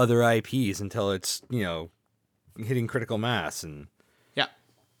other IPs until it's hitting critical mass and yeah.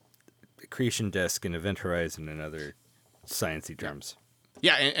 Creation Desk and Event Horizon and other sciencey terms.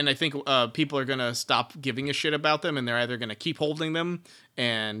 Yeah, and I think people are going to stop giving a shit about them, and they're either going to keep holding them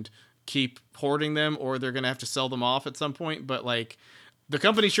and keep hoarding them, or they're going to have to sell them off at some point. But, like, the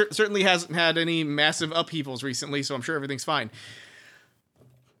company certainly hasn't had any massive upheavals recently, so I'm sure everything's fine. I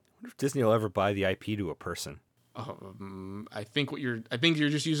wonder if Disney will ever buy the IP to a person. I think you're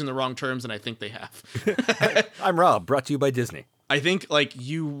just using the wrong terms, and I think they have. I'm Rob, brought to you by Disney. I think, like,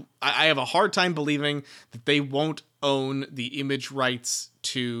 I have a hard time believing that they won't own the image rights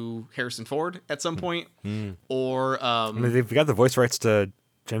to Harrison Ford at some point. Or I mean, they've got the voice rights to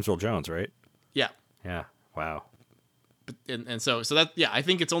James Earl Jones, right? Yeah. Yeah. Wow. And so that, yeah, I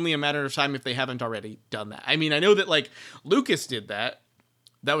think it's only a matter of time if they haven't already done that. I mean, I know that, like, Lucas did that.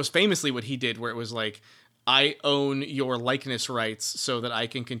 That was famously what he did, where it was like, I own your likeness rights so that I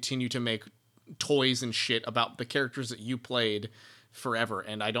can continue to make toys and shit about the characters that you played forever.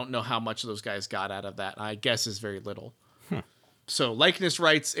 And I don't know how much those guys got out of that. I guess is very little. So likeness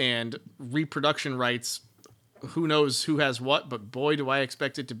rights and reproduction rights, who knows who has what, but boy, do I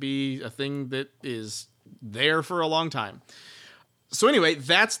expect it to be a thing that is there for a long time. So anyway,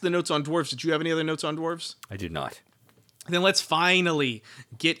 that's the notes on dwarves. Did you have any other notes on dwarves? I did not. Then let's finally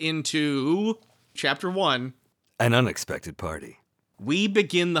get into Chapter 1. An Unexpected Party. We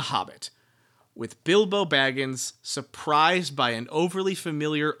begin The Hobbit with Bilbo Baggins surprised by an overly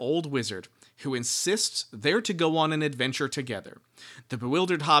familiar old wizard who insists they're to go on an adventure together. The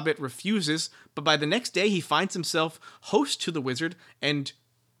bewildered Hobbit refuses, but by the next day he finds himself host to the wizard and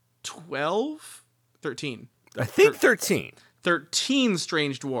 13. I think 13. 13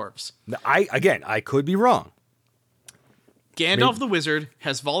 strange dwarves. I could be wrong. Gandalf the Wizard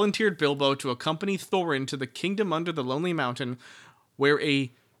has volunteered Bilbo to accompany Thorin to the kingdom under the Lonely Mountain, where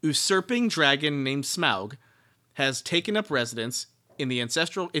a usurping dragon named Smaug has taken up residence in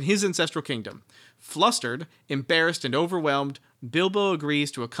his ancestral kingdom. Flustered, embarrassed, and overwhelmed, Bilbo agrees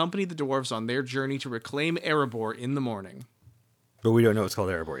to accompany the dwarves on their journey to reclaim Erebor in the morning. But we don't know it's called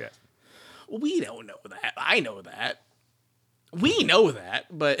Erebor yet. We don't know that. I know that. We know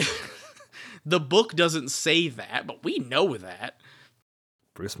that, but the book doesn't say that, but we know that.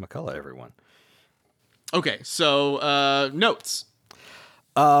 Bruce McCullough, everyone. Okay, so notes.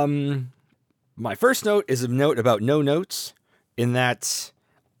 My first note is a note about no notes, in that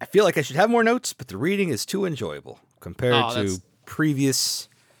I feel like I should have more notes, but the reading is too enjoyable compared to previous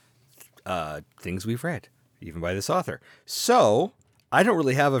things we've read, even by this author. So I don't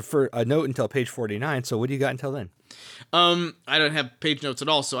really have a note until page 49. So what do you got until then? I don't have page notes at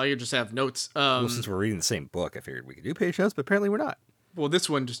all, so I just have notes. Well, since we're reading the same book, I figured we could do page notes, but apparently we're not. Well, this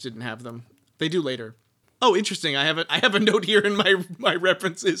one just didn't have them. They do later. Oh, interesting. I have a note here in my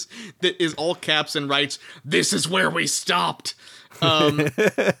references that is all caps and writes, "This is where we stopped." So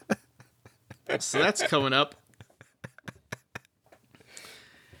that's coming up.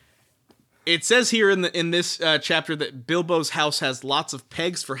 It says here in this chapter that Bilbo's house has lots of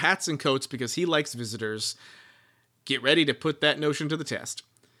pegs for hats and coats because he likes visitors. Get ready to put that notion to the test.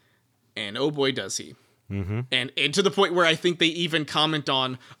 And oh boy, does he. Mm-hmm. And to the point where I think they even comment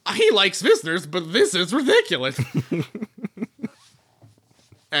on, he likes visitors, but this is ridiculous.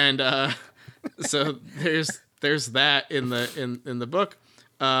 And so there's that in the book.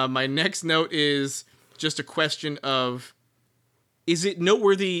 My next note is just a question of, is it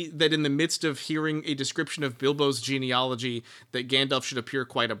noteworthy that in the midst of hearing a description of Bilbo's genealogy that Gandalf should appear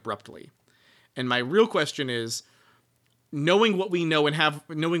quite abruptly? And my real question is, knowing what we know and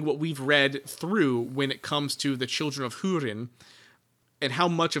knowing what we've read through when it comes to the children of Húrin, and how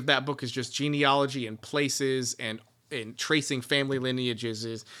much of that book is just genealogy and places and tracing family lineages,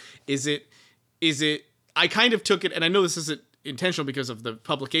 is it I kind of took it, and I know this isn't intentional because of the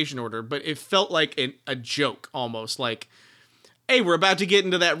publication order, but it felt like a joke almost, like, hey, we're about to get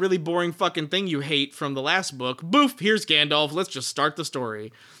into that really boring fucking thing you hate from the last book. Boof, here's Gandalf. Let's just start the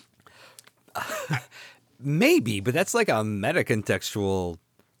story. Maybe, but that's like a meta-contextual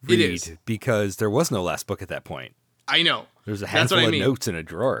read because there was no last book at that point. I know. There's a handful of notes in a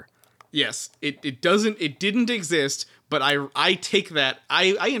drawer. Yes, it didn't exist, but I take that,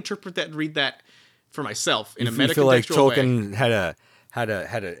 I interpret that and read that for myself in a meta-contextual way. You feel like Tolkien had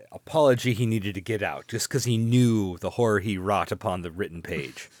a apology he needed to get out just because he knew the horror he wrought upon the written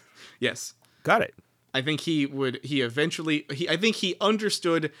page. Yes. Got it. I think he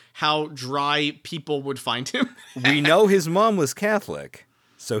understood how dry people would find him. We know his mom was Catholic,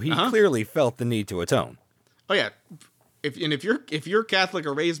 so he clearly felt the need to atone. Oh yeah. If you're Catholic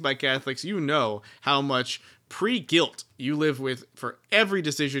or raised by Catholics, you know how much pre-guilt you live with for every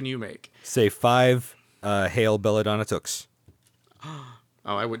decision you make. Say 5 hail Belladonna Tooks. Oh,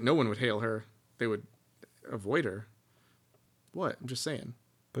 no one would hail her. They would avoid her. What? I'm just saying.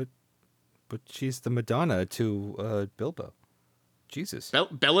 But she's the Madonna to Bilbo. Jesus.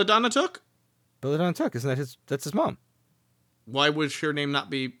 Belladonna Took? Belladonna Took, isn't that that's his mom? Why would her name not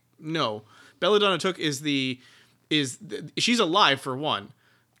be? No. Belladonna Took she's alive for one.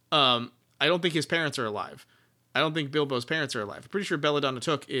 I don't think his parents are alive. I don't think Bilbo's parents are alive. I'm pretty sure Belladonna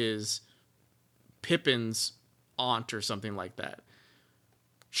Took is Pippin's aunt or something like that.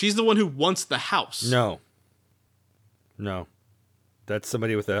 She's the one who wants the house. No. That's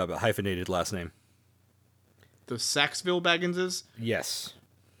somebody with a hyphenated last name. The Saxville Bagginses? Yes.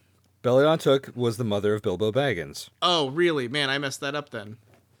 Belladonna Took was the mother of Bilbo Baggins. Oh, really? Man, I messed that up then.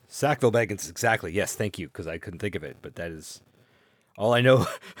 Sackville Baggins, exactly. Yes, thank you, because I couldn't think of it. But that is all I know.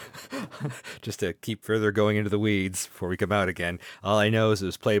 Just to keep further going into the weeds before we come out again, all I know is it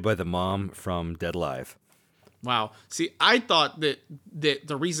was played by the mom from Dead Alive. Wow. See, I thought that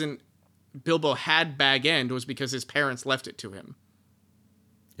the reason Bilbo had Bag End was because his parents left it to him.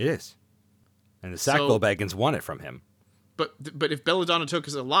 It is. And the Sackville Baggins won it from him. But if Belladonna Took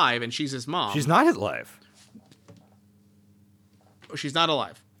is alive and she's his mom... She's not alive. Oh, she's not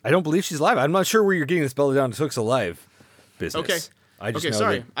alive. I don't believe she's alive. I'm not sure where you're getting this Belladonna Took's alive business. Okay. I just know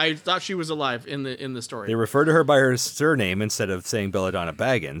sorry. I thought she was alive in the story. They refer to her by her surname instead of saying Belladonna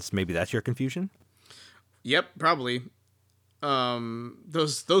Baggins. Maybe that's your confusion? Yep, probably.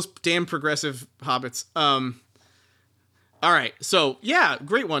 Those damn progressive hobbits. All right. So, yeah,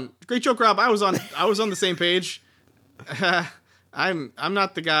 great one. Great joke, Rob. I was on the same page. I'm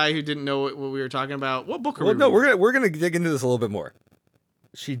not the guy who didn't know what we were talking about. What book are we reading? We're gonna dig into this a little bit more.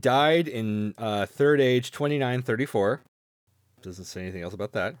 She died in third age, 2934. Doesn't say anything else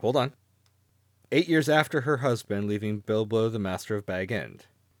about that. Hold on. 8 years after her husband, leaving Bilbo the Master of Bag End.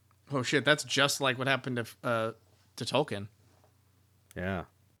 Oh shit, that's just like what happened to Tolkien. Yeah.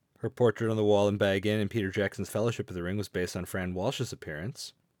 Her portrait on the wall in Bag End in Peter Jackson's Fellowship of the Ring was based on Fran Walsh's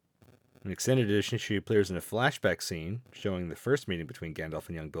appearance. In an extended edition, she appears in a flashback scene showing the first meeting between Gandalf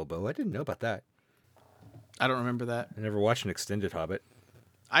and young Bilbo. I didn't know about that. I don't remember that. I never watched an extended Hobbit.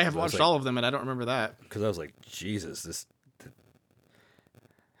 I have watched all of them, and I don't remember that. Because I was like, Jesus,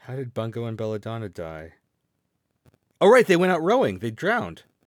 how did Bungo and Belladonna die? Oh, right, they went out rowing. They drowned.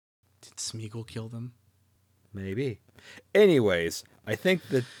 Did Smeagol kill them? Maybe. Anyways, I think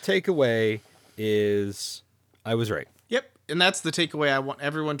the takeaway is I was right. Yep, and that's the takeaway I want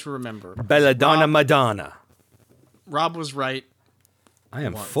everyone to remember. Belladonna Madonna. Rob was right. I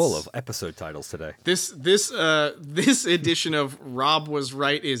am full of episode titles today. This edition of Rob Was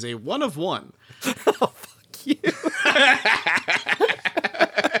Right is a 1 of 1. Oh, fuck you.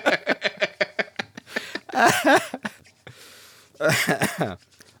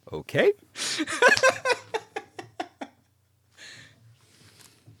 Okay.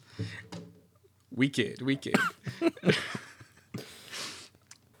 We kid.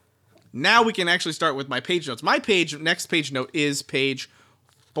 Now we can actually start with my page notes. My next page note is page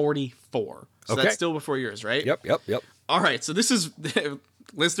 44. So that's still before yours, right? Yep. All right. So this is,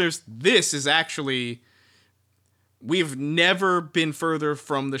 listeners, this is actually, we've never been further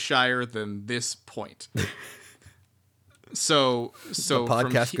from the Shire than this point. So the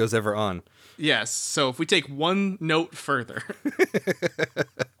podcast goes ever on. Yes. So if we take one note further.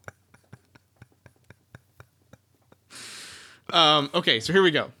 Okay. So here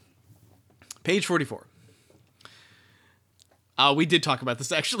we go. Page 44. We did talk about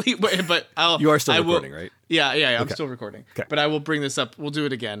this actually, but you are still recording, right? Yeah. Okay. I'm still recording. Okay. But I will bring this up. We'll do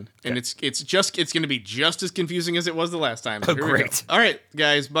it again, and it's going to be just as confusing as it was the last time. So great! All right,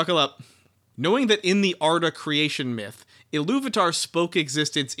 guys, buckle up. Knowing that in the Arda creation myth, Iluvatar spoke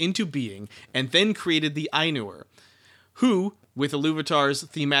existence into being and then created the Ainur, who, with Iluvatar's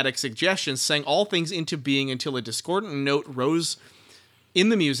thematic suggestions, sang all things into being until a discordant note rose in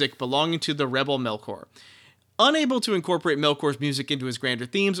the music belonging to the rebel Melkor. Unable to incorporate Melkor's music into his grander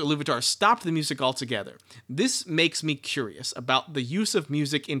themes, Iluvatar stopped the music altogether. This makes me curious about the use of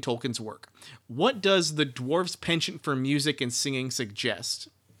music in Tolkien's work. What does the dwarves' penchant for music and singing suggest?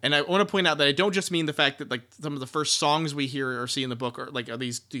 And I want to point out that I don't just mean the fact that like some of the first songs we hear or see in the book are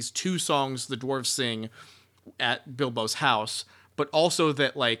these two songs the dwarves sing at Bilbo's house, but also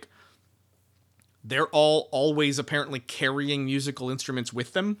that like they're all always apparently carrying musical instruments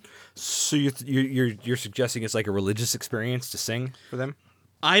with them. So you're suggesting it's like a religious experience to sing for them?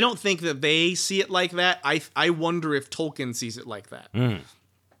 I don't think that they see it like that. I wonder if Tolkien sees it like that.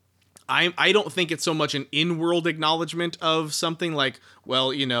 I don't think it's so much an in-world acknowledgement of something like,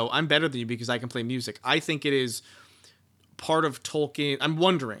 well, you know, I'm better than you because I can play music. I think it is part of Tolkien. I'm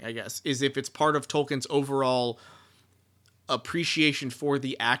wondering, I guess, is if it's part of Tolkien's overall appreciation for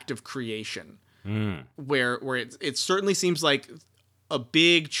the act of creation. where it certainly seems like a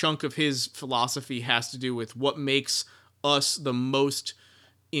big chunk of his philosophy has to do with what makes us the most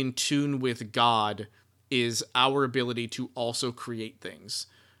in tune with God is our ability to also create things.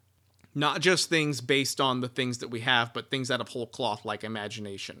 Not just things based on the things that we have, but things out of whole cloth, like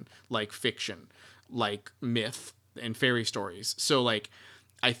imagination, like fiction, like myth and fairy stories. So like,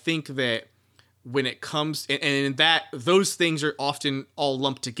 I think that when it comes, and that those things are often all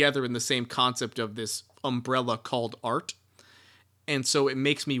lumped together in the same concept of this umbrella called art. And so it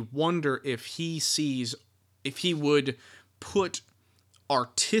makes me wonder if he would put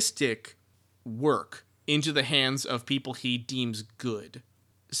artistic work into the hands of people he deems good.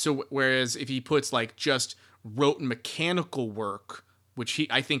 So whereas if he puts like just rote mechanical work, which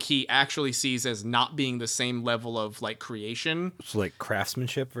I think he actually sees as not being the same level of like creation. So like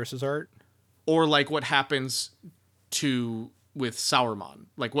craftsmanship versus art? Or like what happens with Sauron,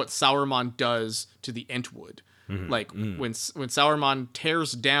 like what Sauron does to the Entwood. Like when Sauron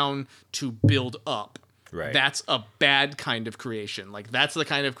tears down to build up, right. That's a bad kind of creation. Like that's the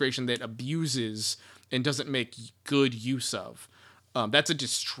kind of creation that abuses and doesn't make good use of. That's a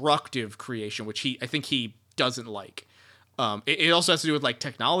destructive creation, which I think he doesn't like. It also has to do with like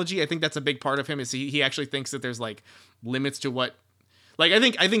technology. I think that's a big part of him is he actually thinks that there's like limits to what, like I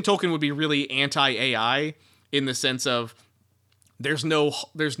think Tolkien would be really anti-AI in the sense of there's no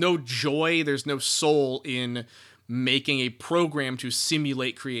joy, there's no soul in making a program to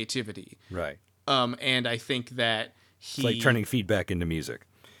simulate creativity. Right. And I think that it's like turning feedback into music.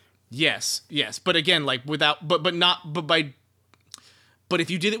 Yes. But again, like without, but if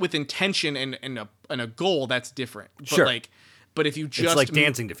you did it with intention and a goal, that's different. Sure. But if you just, it's like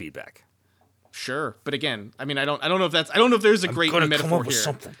dancing to feedback. Sure. But again, I mean, I don't know if there's a great metaphor come up with here.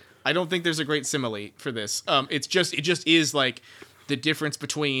 Something. I don't think there's a great simile for this. It just is like the difference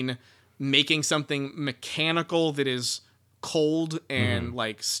between making something mechanical that is cold and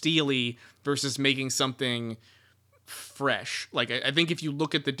like steely versus making something fresh. Like I think if you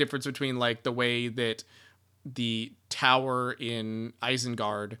look at the difference between like the way that the tower in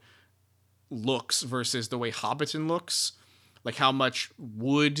Isengard looks versus the way Hobbiton looks, like how much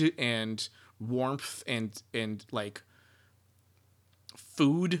wood and warmth and like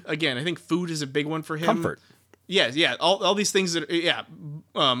food. Again, I think food is a big one for him. Comfort. Yeah. All these things that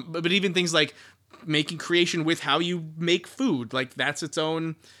but even things like making creation with how you make food, like that's its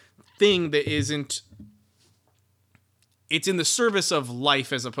own thing that isn't. It's in the service of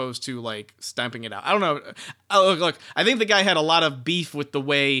life as opposed to like stamping it out. I don't know. Look, I think the guy had a lot of beef with the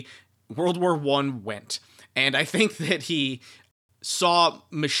way World War I went. And I think that he saw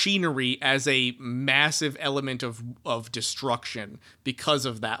machinery as a massive element of destruction because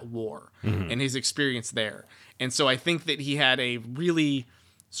of that war and his experience there. And so I think that he had a really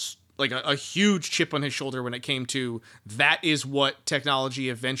like a huge chip on his shoulder when it came to that is what technology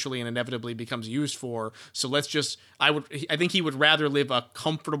eventually and inevitably becomes used for. So I think he would rather live a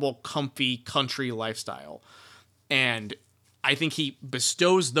comfortable, comfy country lifestyle. And I think he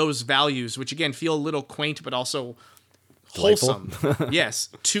bestows those values, which again feel a little quaint, but also wholesome. Yes.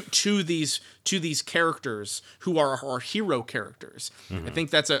 To these characters who are our hero characters. I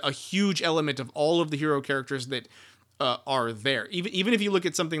think that's a huge element of all of the hero characters that are there. Even if you look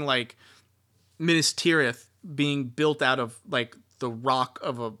at something like Minas Tirith being built out of like the rock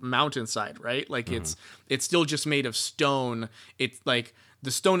of a mountainside, right? Like it's still just made of stone. It's like the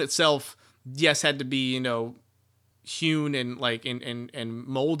stone itself, yes, had to be, hewn and like and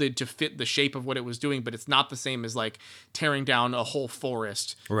molded to fit the shape of what it was doing, but it's not the same as like tearing down a whole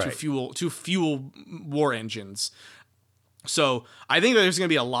forest to fuel war engines. So I think that there's going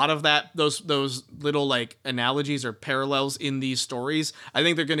to be a lot of that, those little like analogies or parallels in these stories. I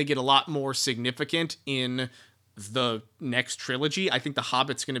think they're going to get a lot more significant in the next trilogy. I think The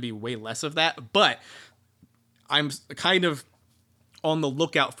Hobbit's going to be way less of that, but I'm kind of on the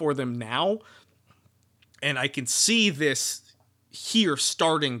lookout for them now. And I can see this here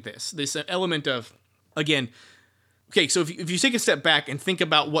starting this element of, again, okay, so if you take a step back and think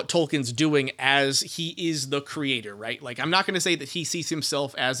about what Tolkien's doing as he is the creator, right? Like, I'm not going to say that he sees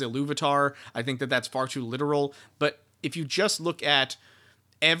himself as a Iluvatar. I think that that's far too literal. But if you just look at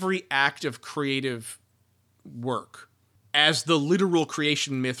every act of creative work as the literal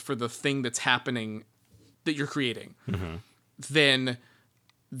creation myth for the thing that's happening that you're creating, then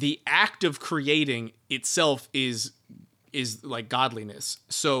the act of creating itself is like godliness.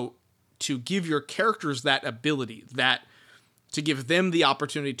 So to give your characters that ability, that to give them the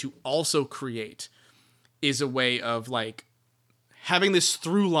opportunity to also create, is a way of like having this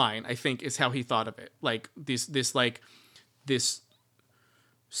through line. I think is how he thought of it. Like this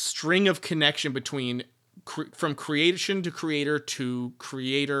string of connection between from creation to creator to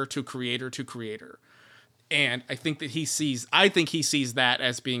creator to creator to creator. And I think he sees that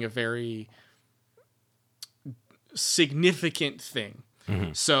as being a very significant thing.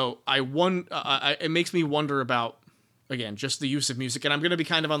 Mm-hmm. So it makes me wonder about, again, just the use of music. And I'm going to be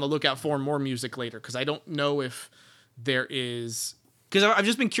kind of on the lookout for more music later, because I don't know if there is... Because I've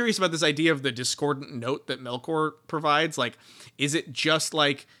just been curious about this idea of the discordant note that Melkor provides. Like, is it just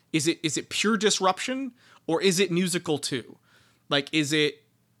like... Is it pure disruption, or is it musical too? Like, is it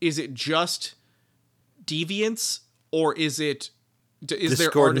just deviance, or is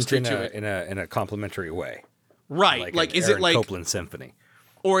there artistry to it in a complementary way? Right. Like is Aaron it like Copland symphony?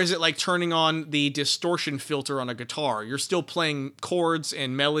 Or is it like turning on the distortion filter on a guitar? You're still playing chords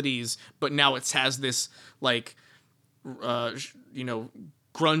and melodies, but now it has this like grungy,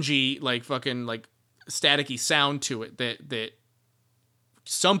 like fucking like staticky sound to it that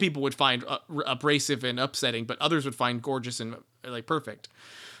some people would find abrasive and upsetting, but others would find gorgeous and like perfect.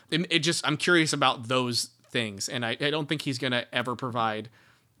 I'm curious about those things, and I don't think he's gonna ever provide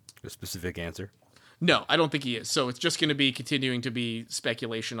a specific answer. No, I don't think he is. So it's just going to be continuing to be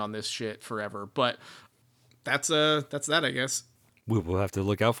speculation on this shit forever. But that's that, I guess. We will have to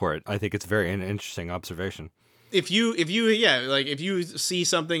look out for it. I think it's very an interesting observation. If you see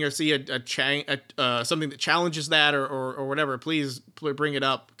something or see something that challenges that or whatever, please bring it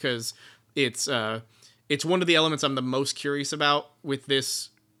up, because it's one of the elements I'm the most curious about with this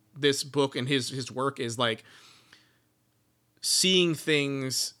book and his work, is like seeing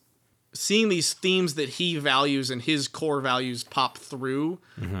these themes that he values and his core values pop through,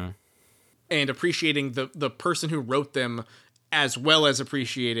 mm-hmm. and appreciating the person who wrote them, as well as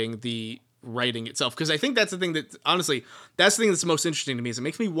appreciating the writing itself. Because I think that's the thing that, honestly, that's the thing that's most interesting to me, is it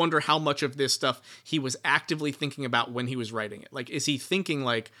makes me wonder how much of this stuff he was actively thinking about when he was writing it. Like, is he thinking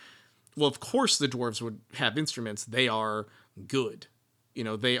like, well, of course the dwarves would have instruments. They are good.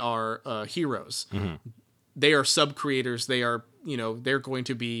 They are heroes. Mm-hmm. They are sub-creators. They are, they're going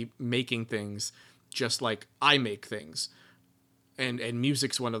to be making things just like I make things. And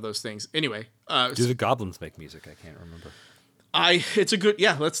music's one of those things. Anyway. Do the goblins make music? I can't remember. It's a good,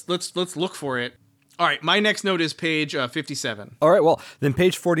 yeah, let's look for it. All right, my next note is page 57. All right, well, then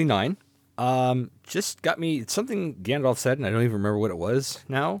page 49 just got me something Gandalf said, and I don't even remember what it was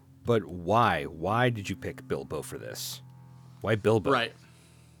now, but why? Why did you pick Bilbo for this? Why Bilbo? Right.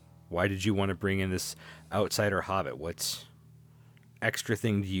 Why did you want to bring in this outsider hobbit? What extra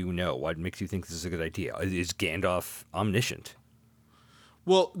thing do you know? What makes you think this is a good idea? Is Gandalf omniscient?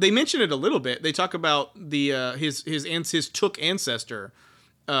 Well, they mention it a little bit. They talk about the his Took ancestor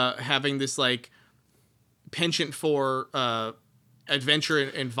having this like penchant for adventure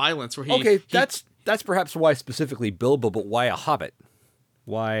and violence. Where that's perhaps why specifically Bilbo, but why a hobbit?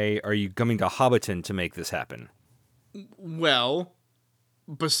 Why are you coming to Hobbiton to make this happen? Well,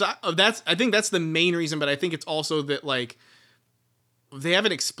 I think that's the main reason, but I think it's also that like they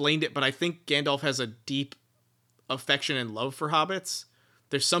haven't explained it, but I think Gandalf has a deep affection and love for hobbits.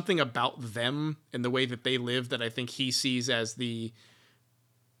 There's something about them and the way that they live that I think he sees as the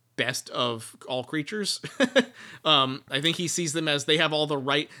best of all creatures. I think he sees them as they have all the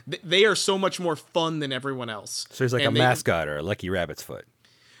right... They are so much more fun than everyone else. So he's like a mascot or a lucky rabbit's foot.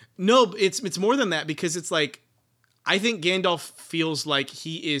 No, it's more than that, because it's like... I think Gandalf feels like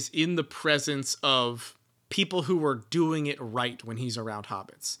he is in the presence of people who are doing it right when he's around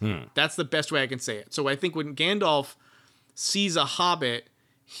hobbits. That's the best way I can say it. So I think when Gandalf sees a hobbit...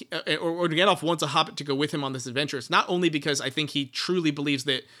 or Gandalf wants a hobbit to go with him on this adventure, it's not only because I think he truly believes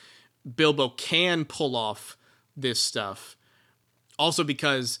that Bilbo can pull off this stuff, also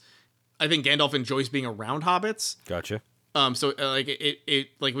because I think Gandalf enjoys being around hobbits. Gotcha. So like it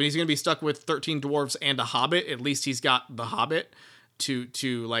like when he's gonna be stuck with 13 dwarves and a hobbit, at least he's got the hobbit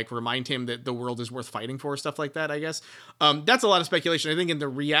to like remind him that the world is worth fighting for, stuff like that, I guess. That's a lot of speculation. I think in the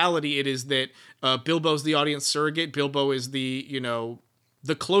reality it is that Bilbo's the audience surrogate. Bilbo is the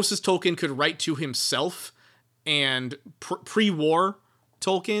closest Tolkien could write to himself, and pre-war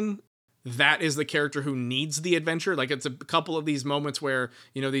Tolkien, that is the character who needs the adventure. Like, it's a couple of these moments where,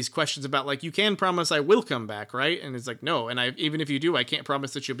 these questions about, like, you can promise I will come back, right? And it's like, no, and even if you do, I can't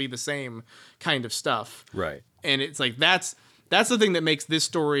promise that you'll be the same kind of stuff. Right. And it's like, that's the thing that makes this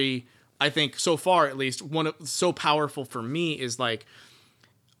story, I think, so far at least, so powerful for me, is like,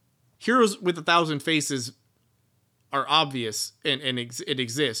 Heroes with 1,000 Faces are obvious and it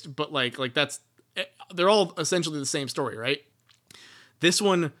exists, but like they're all essentially the same story, right? This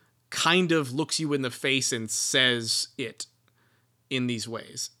one kind of looks you in the face and says it in these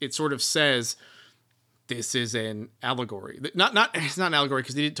ways. It sort of says, this is an allegory. It's not an allegory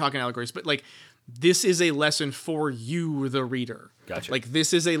because they didn't talk in allegories, but like this is a lesson for you, the reader. Gotcha. Like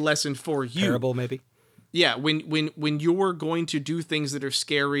this is a lesson for you. Parable, maybe. Yeah, when you're going to do things that are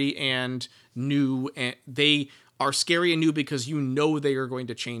scary and new, and they are scary and new because you know they are going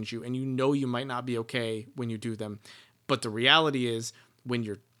to change you, and you know you might not be okay when you do them. But the reality is, when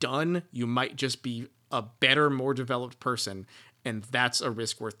you're done, you might just be a better, more developed person, and that's a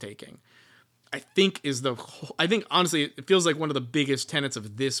risk worth taking. I think honestly, it feels like one of the biggest tenets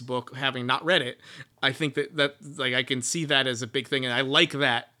of this book, having not read it. I think that like I can see that as a big thing, and I like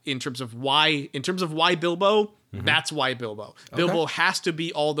that in terms of why Bilbo. That's why Bilbo. Okay. Bilbo has to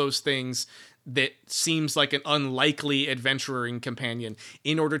be all those things that seems like an unlikely adventuring companion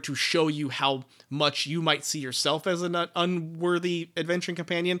in order to show you how much you might see yourself as an unworthy adventuring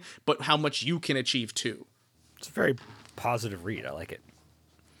companion, but how much you can achieve too. It's a very positive read. I like it.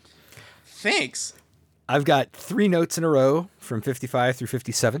 Thanks. I've got 3 notes in a row from 55 through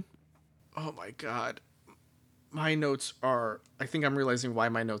 57. Oh my God. My notes are, I think I'm realizing why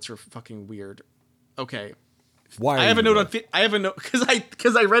my notes are fucking weird. Okay. Why? I have a note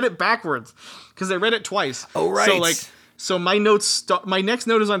because I read it backwards because I read it twice. Oh, right. So my notes, my next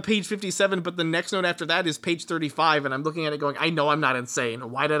note is on page 57, but the next note after that is page 35, and I'm looking at it going, I know I'm not insane.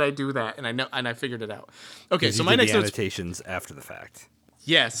 Why did I do that? And I figured it out. Okay, so my next note, annotations after the fact.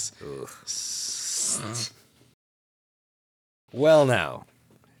 Yes. Well, now,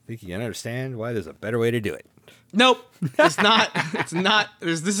 I think you can understand why there's a better way to do it. Nope, it's not. It's not.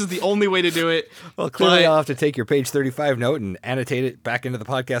 This is the only way to do it. Well, clearly I'll have to take your page 35 note and annotate it back into the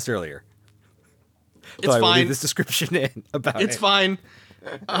podcast earlier. It's fine. I will leave this description in about it. It's fine.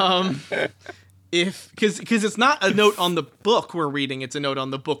 Because it's not a note on the book we're reading. It's a note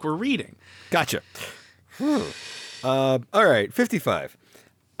on the book we're reading. Gotcha. All right, 55.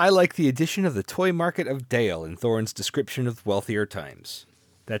 I like the addition of the toy market of Dale in Thorne's description of wealthier times.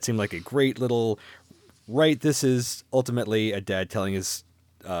 That seemed like a great little... Right, this is ultimately a dad telling his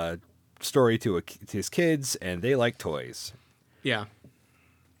story to his kids, and they like toys. Yeah.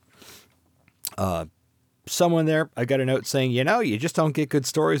 Someone there, I got a note saying, you just don't get good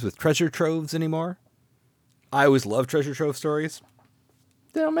stories with treasure troves anymore. I always loved treasure trove stories.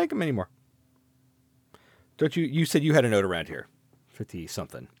 They don't make them anymore. Don't you? You said you had a note around here.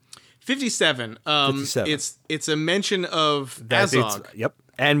 50-something. 57. 57. It's a mention of Azog. Yep,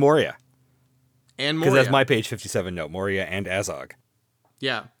 and Moria. Because that's my page 57 note, Moria and Azog.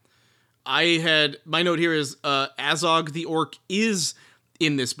 Yeah. My note here is Azog the orc is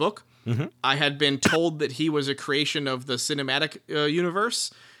in this book. Mm-hmm. I had been told that he was a creation of the cinematic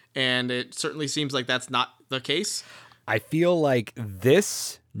universe, and it certainly seems like that's not the case. I feel like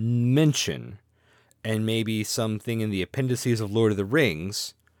this mention, and maybe something in the appendices of Lord of the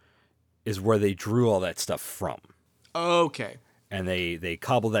Rings, is where they drew all that stuff from. Okay. And they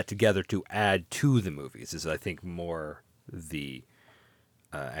cobble that together to add to the movies, is I think more the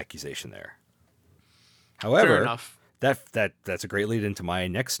accusation there. However, fair enough. That's a great lead into my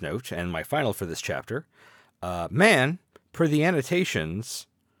next note and my final for this chapter. Per the annotations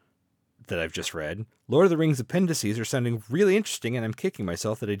that I've just read, Lord of the Rings appendices are sounding really interesting, and I'm kicking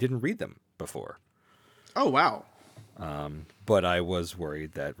myself that I didn't read them before. Oh, wow. But I was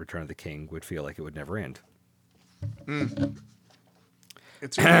worried that Return of the King would feel like it would never end.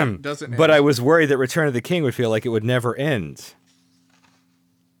 It certainly doesn't end. But I was worried that Return of the King would feel like it would never end.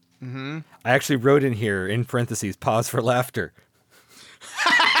 Mm-hmm. I actually wrote in here, in parentheses, pause for laughter.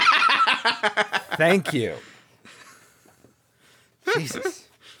 Thank you. Jesus.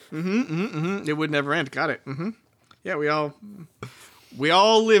 It would never end. Got it. Yeah, we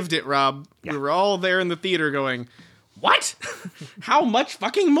all lived it, Rob. Yeah. We were all there in the theater going, what? How much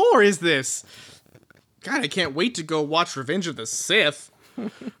fucking more is this? God, I can't wait to go watch Revenge of the Sith.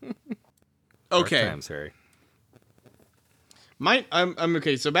 Okay. Times, Harry. I'm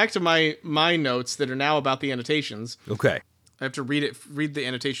okay. So back to my notes that are now about the annotations. Okay. I have to read the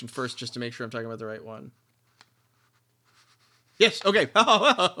annotation first just to make sure I'm talking about the right one. Yes. Okay.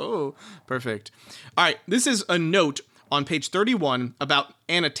 Oh, perfect. All right. This is a note on page 31 about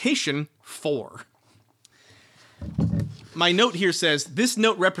annotation 4. My note here says, this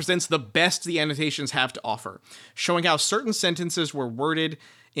note represents the best the annotations have to offer, showing how certain sentences were worded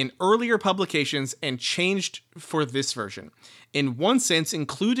in earlier publications and changed for this version. In one sense,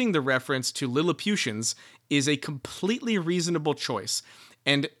 including the reference to Lilliputians is a completely reasonable choice,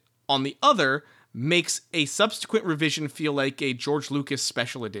 and on the other, makes a subsequent revision feel like a George Lucas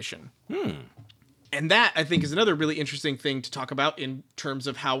special edition. And that, I think, is another really interesting thing to talk about in terms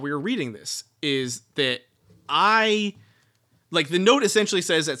of how we're reading this, is that like the note essentially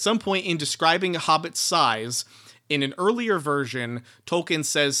says at some point in describing a hobbit's size, in an earlier version, Tolkien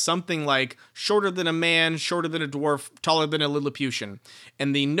says something like shorter than a man, shorter than a dwarf, taller than a Lilliputian.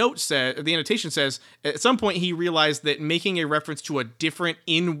 And the annotation says at some point he realized that making a reference to a different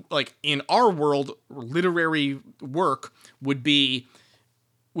in our world literary work would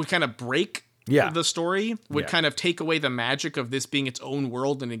kind of break the story, would kind of take away the magic of this being its own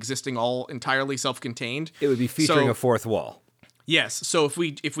world and existing all entirely self-contained. It would be featuring a fourth wall. Yes. So if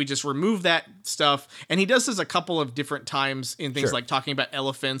we just remove that stuff, and he does this a couple of different times in things like talking about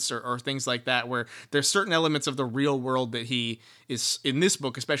elephants or things like that, where there's certain elements of the real world that he is, in this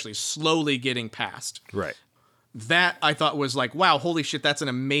book especially, slowly getting past. Right. That I thought was like, wow, holy shit, that's an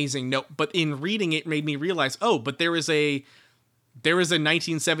amazing note. But in reading it made me realize, but there is a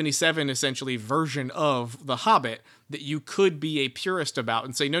 1977 essentially version of The Hobbit that you could be a purist about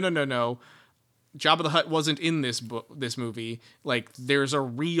and say, no. Jabba the Hutt wasn't in this movie. Like, there's a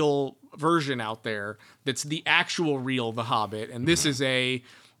real version out there that's the actual real The Hobbit, and this is a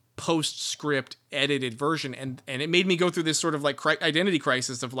postscript edited version. And it made me go through this sort of like identity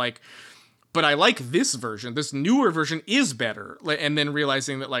crisis of like, but I like this version. This newer version is better. And then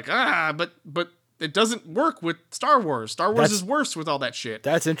realizing that like, but it doesn't work with Star Wars. Star Wars is worse with all that shit.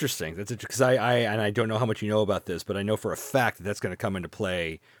 That's interesting. Because I don't know how much you know about this, but I know for a fact that that's going to come into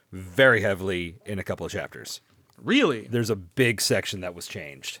play very heavily in a couple of chapters. Really? There's a big section that was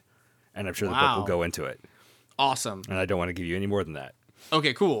changed, and I'm sure the book will go into it. Awesome. And I don't want to give you any more than that.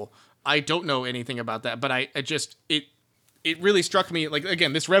 Okay, cool. I don't know anything about that, but it really struck me, like,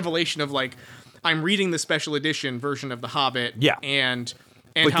 again, this revelation of like, I'm reading the special edition version of The Hobbit. Yeah. And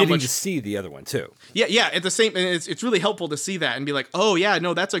but how getting much to see the other one too. Yeah. At the same, and it's really helpful to see that and be like, oh yeah,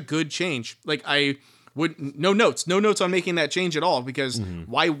 no, that's a good change. Like no notes on making that change at all, because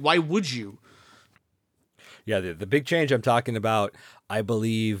why would you? Yeah, the big change I'm talking about, I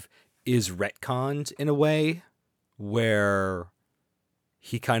believe, is retconned in a way where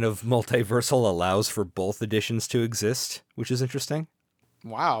he kind of multiversal allows for both editions to exist, which is interesting.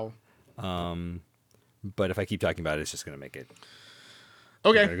 Wow. But if I keep talking about it, it's just going to make it.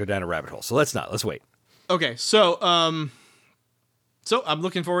 Okay. We're going to go down a rabbit hole. So let's wait. Okay. So I'm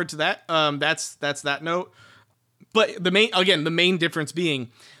looking forward to that. That's that note. But the main difference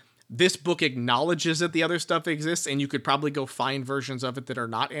being this book acknowledges that the other stuff exists, and you could probably go find versions of it that are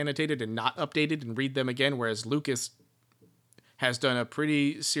not annotated and not updated and read them again, whereas Lucas has done a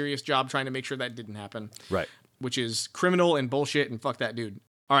pretty serious job trying to make sure that didn't happen. Right. Which is criminal and bullshit, and fuck that dude.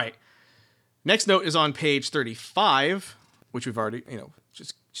 All right. Next note is on page 35, which we've already,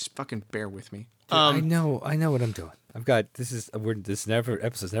 just fucking bear with me. Dude, I know what I'm doing. I've got this episode's never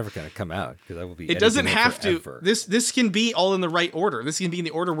going to come out because I will be. It doesn't have to. This can be all in the right order. This can be in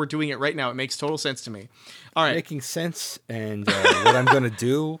the order we're doing it right now. It makes total sense to me. All right, making sense and what I'm going to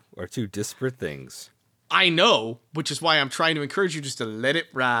do are two disparate things. I know, which is why I'm trying to encourage you just to let it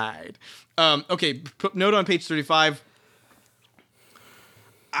ride. Okay, put note on page 35.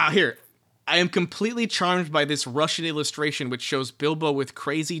 Here. I am completely charmed by this Russian illustration which shows Bilbo with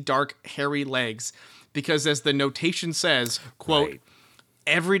crazy, dark, hairy legs. Because as the notation says, quote, right.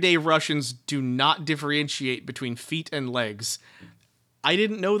 Everyday Russians do not differentiate between feet and legs. I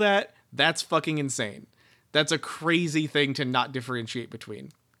didn't know that. That's fucking insane. That's a crazy thing to not differentiate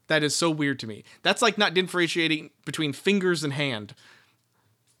between. That is so weird to me. That's like not differentiating between fingers and hand.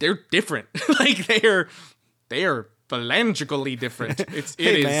 They're different. Like they are phalangically different. It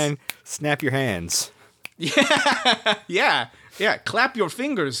is, man, snap your hands. Yeah. Clap your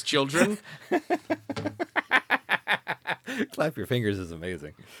fingers, children. Clap your fingers is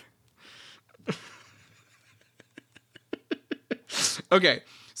amazing. Okay.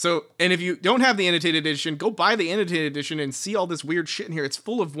 So, and if you don't have the annotated edition, go buy the annotated edition and see all this weird shit in here. It's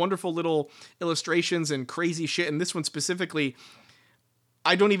full of wonderful little illustrations and crazy shit. And this one specifically,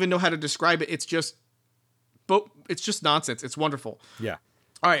 I don't even know how to describe it. It's just nonsense. It's wonderful. Yeah.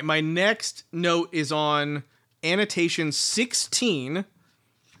 All right. My next note is on annotation 16,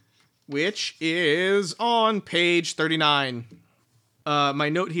 which is on page 39. My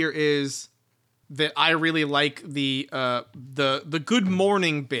note here is that I really like the good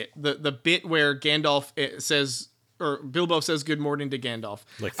morning bit, the bit where Gandalf says, or Bilbo says good morning to Gandalf.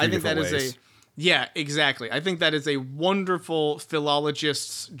 Like three different ways. Yeah, exactly. I think that is a wonderful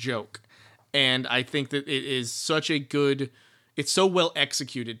philologist's joke. And I think that it is such a good, it's so well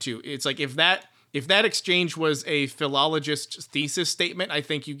executed too. It's like if that exchange was a philologist thesis statement, I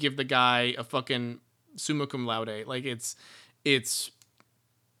think you give the guy a fucking summa cum laude. Like it's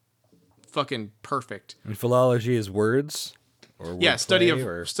fucking perfect. And philology is words, or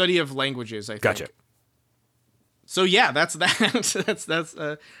study of languages. I think. Gotcha. So yeah, that's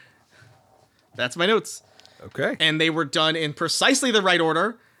that. That's my notes. Okay. And they were done in precisely the right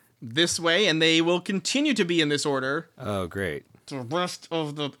order this way, and they will continue to be in this order. Oh, great. The rest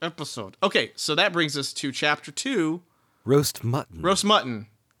of the episode. Okay, so that brings us to chapter 2. Roast mutton. Roast mutton.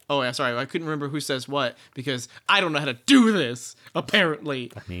 Oh, yeah, sorry. I couldn't remember who says what because I don't know how to do this,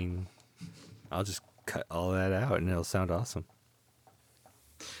 apparently. I mean, I'll just cut all that out and it'll sound awesome.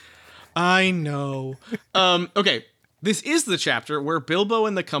 I know. Okay. This is the chapter where Bilbo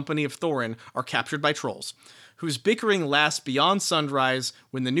and the company of Thorin are captured by trolls, whose bickering lasts beyond sunrise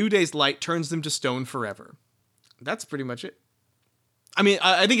when the new day's light turns them to stone forever. That's pretty much it. I mean,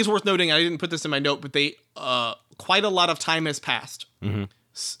 I think it's worth noting, I didn't put this in my note, but they quite a lot of time has passed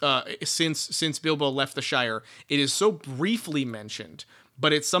since Bilbo left the Shire. It is so briefly mentioned,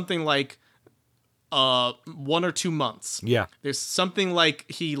 but it's something like 1 or 2 months. Yeah. There's something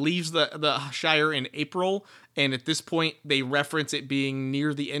like he leaves the Shire in April, and at this point they reference it being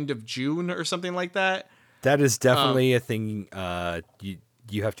near the end of June or something like that. That is definitely a thing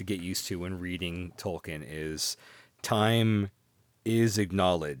you have to get used to when reading Tolkien is time is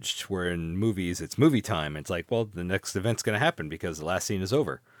acknowledged, where in movies it's movie time. It's like, well, the next event's going to happen because the last scene is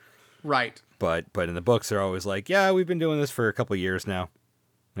over. Right. But in the books they're always like, yeah, we've been doing this for a couple of years now.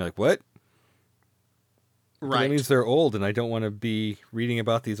 You're like, what? Right. That means they're old, and I don't want to be reading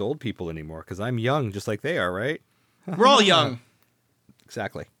about these old people anymore because I'm young, just like they are, right? We're all young.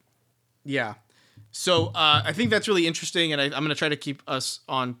 Exactly. Yeah. So I think that's really interesting, and I'm going to try to keep us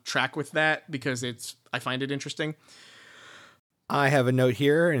on track with that because I find it interesting. I have a note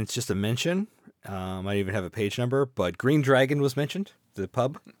here, and it's just a mention. I even have a page number, but Green Dragon was mentioned, the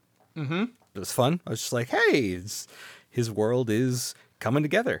pub. Mm-hmm. It was fun. I was just like, hey, his world is coming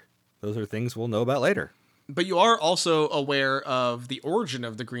together. Those are things we'll know about later. But you are also aware of the origin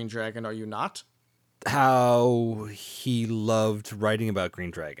of the Green Dragon, are you not? How he loved writing about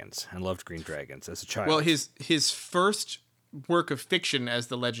green dragons and loved green dragons as a child. Well, his first work of fiction, as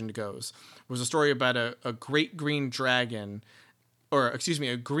the legend goes, was a story about a great green dragon,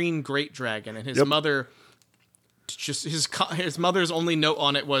 a green great dragon, and his mother. Just his mother's only note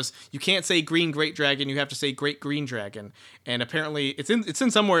on it was, you can't say green great dragon, you have to say great green dragon. And apparently it's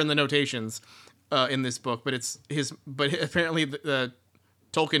in somewhere in the notations in this book, but apparently the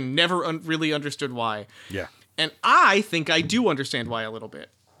Tolkien never really understood why. Yeah. And I think I do understand why a little bit.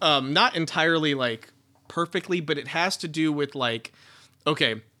 Not entirely like perfectly, but it has to do with like,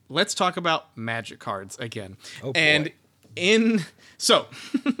 okay, let's talk about magic cards again. Oh boy. And so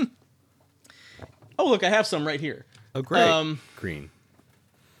oh, look, I have some right here. Oh, great. Green.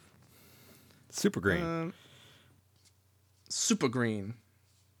 Super green. Super green.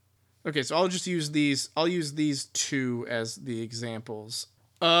 Okay, so I'll just use these. I'll use these two as the examples.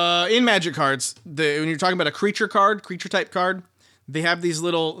 In magic cards, when you're talking about a creature type card, they have these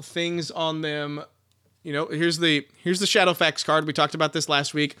little things on them. You know, here's the Shadowfax card. We talked about this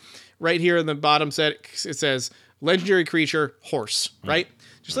last week. Right here in the bottom set, it says legendary creature, horse, right?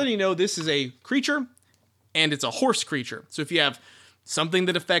 Just letting you know this is a creature, and it's a horse creature. So if you have something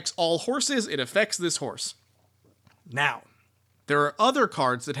that affects all horses, it affects this horse. Now, there are other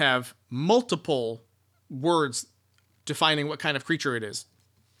cards that have multiple words defining what kind of creature it is.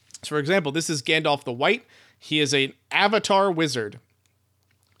 So for example, this is Gandalf the White. He is an avatar wizard.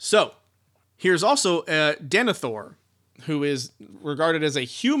 So, here's also Denethor, who is regarded as a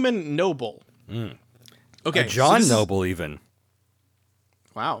human noble. Okay, a John Noble even.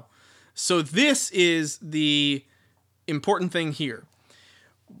 Wow. So this is the important thing here.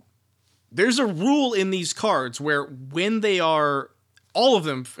 There's a rule in these cards where when they are, all of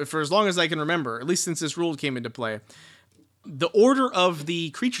them, for as long as I can remember, at least since this rule came into play, the order of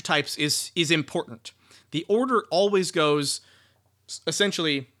the creature types is important. The order always goes,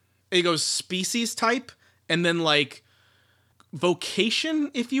 essentially, it goes species type, and then like vocation,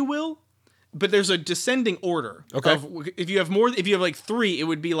 if you will. But there's a descending order. Okay. If you have like 3, it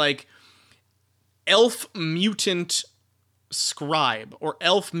would be like elf mutant scribe or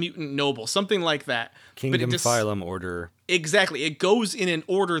elf mutant noble, something like that. Kingdom, phylum, order. Exactly. It goes in an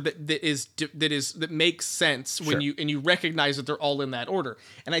order that makes sense when you recognize that they're all in that order.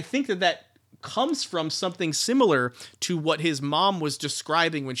 And I think that comes from something similar to what his mom was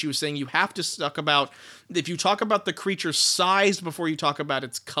describing when she was saying you have to talk about the creature's size before you talk about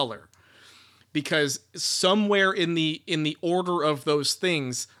its color. Because somewhere in the order of those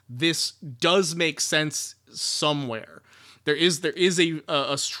things, this does make sense somewhere. There is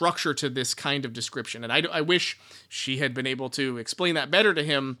a structure to this kind of description, and I wish she had been able to explain that better to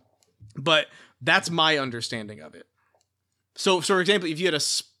him, but that's my understanding of it. So for example, if you had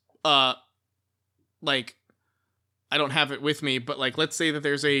I don't have it with me, but like, let's say that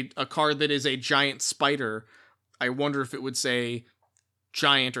there's a card that is a giant spider. I wonder if it would say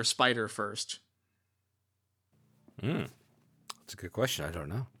giant or spider first. That's a good question. I don't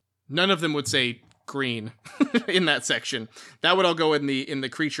know. None of them would say green in that section. That would all go in the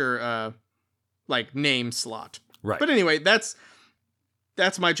creature like name slot. Right. But anyway, that's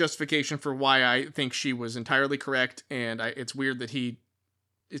my justification for why I think she was entirely correct, and it's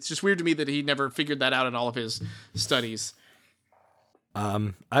just weird to me that he never figured that out in all of his studies.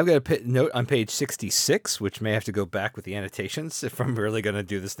 I've got a note on page 66, which may have to go back with the annotations if I'm really going to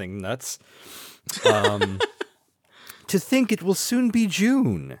do this thing nuts. To think it will soon be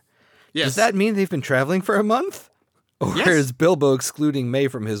June. Yes. Does that mean they've been traveling for a month? Or is Bilbo excluding May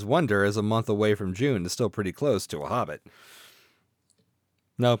from his wonder as a month away from June is still pretty close to a Hobbit?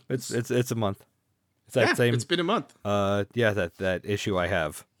 No, it's a month. It's that same. It's been a month. That issue I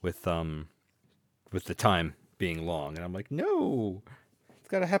have with the time being long, and I'm like, no, it's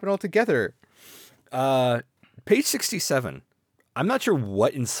got to happen all together. Page 67. I'm not sure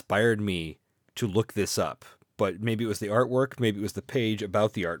what inspired me to look this up, but maybe it was the artwork, maybe it was the page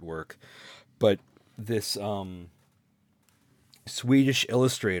about the artwork. But this Swedish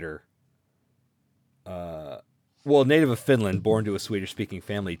illustrator, native of Finland, born to a Swedish-speaking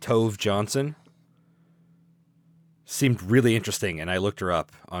family, Tove Jansson, seemed really interesting, and I looked her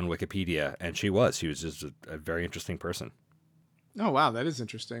up on Wikipedia, and she was just a very interesting person. Oh, wow, that is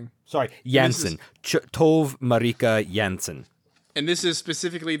interesting. Sorry, Jansson. Tove Marika Jansson. And this is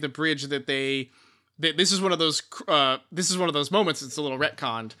specifically the bridge that this is one of those moments, it's a little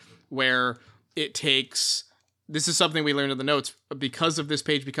retconned, where it takes, this is something we learned in the notes, because of this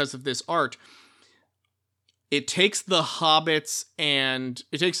page, because of this art, it takes the hobbits and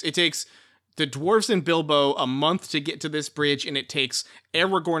it takes the dwarves and Bilbo a month to get to this bridge, and it takes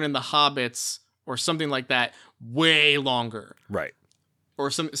Aragorn and the hobbits, or something like that, way longer. Right.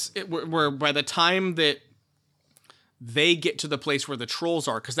 Or where by the time that they get to the place where the trolls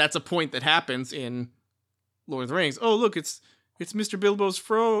are, because that's a point that happens in Lord of the Rings. Oh, look, it's Mr. Bilbo's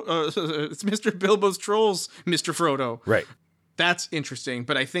it's Mr. Bilbo's trolls, Mr. Frodo. Right. That's interesting,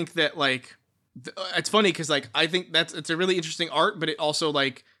 but I think that like it's funny because like I think it's a really interesting art, but it also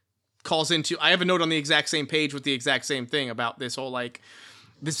like calls into. I have a note on the exact same page with the exact same thing about this whole like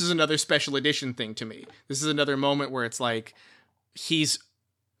this is another special edition thing to me. This is another moment where it's like he's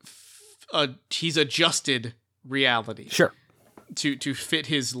adjusted reality. Sure. To fit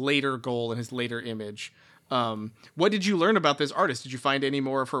his later goal and his later image. What did you learn about this artist? Did you find any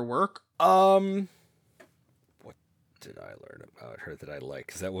more of her work? What did I learn about her that I like?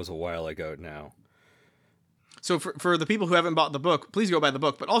 Because that was a while ago now. So for the people who haven't bought the book, please go buy the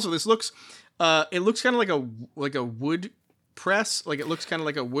book. But also, this looks, it looks kind of like a wood press. Like it looks kind of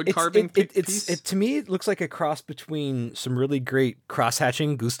like a wood carving piece. To me, it looks like a cross between some really great cross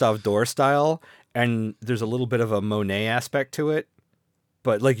hatching Gustav Doré style, and there's a little bit of a Monet aspect to it.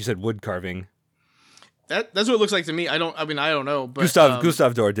 But like you said, wood carving. That's what it looks like to me. I don't know. But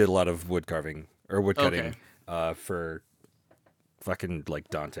Gustav Doré did a lot of wood carving or wood cutting for fucking like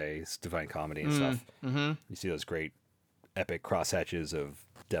Dante's Divine Comedy and stuff. Mm-hmm. You see those great epic crosshatches of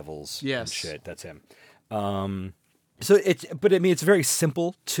devils and shit. That's him. It's very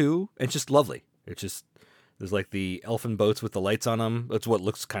simple too. It's just lovely. It's just there's like the elfin boats with the lights on them. That's what it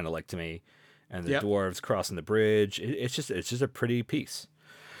looks kind of like to me. And the dwarves crossing the bridge. It's just a pretty piece.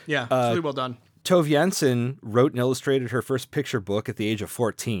 Yeah, it's really well done. Tove Jansson wrote and illustrated her first picture book at the age of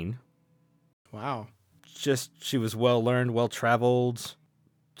 14. Wow. She was well-learned, well-traveled.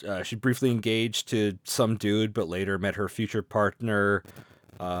 She briefly engaged to some dude, but later met her future partner,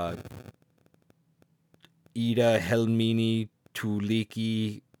 Ida Helmini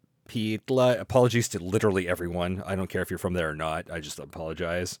Tuliki Pietla. Apologies to literally everyone. I don't care if you're from there or not. I just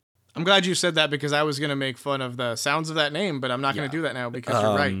apologize. I'm glad you said that because I was going to make fun of the sounds of that name, but I'm not going to do that now because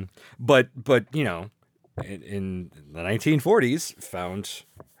you're right. But you know, in the 1940s, found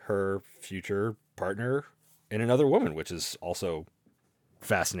her future partner in another woman, which is also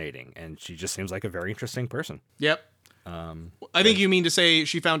fascinating. And she just seems like a very interesting person. Yep. I think you mean to say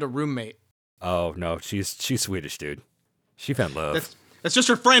she found a roommate. Oh, no, she's Swedish, dude. She found love. That's just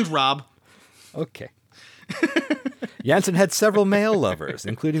her friend, Rob. Okay. Jansson had several male lovers,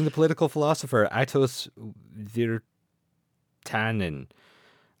 including the political philosopher Atos Virtanen.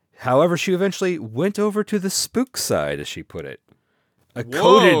 However, she eventually went over to the spook side, as she put it. A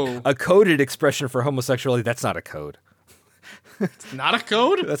coded expression for homosexuality. That's not a code. It's not a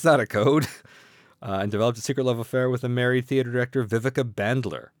code? That's not a code. And developed a secret love affair with the married theater director Vivica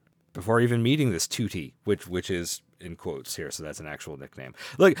Bandler before even meeting this Tootie, which is in quotes here, so that's an actual nickname.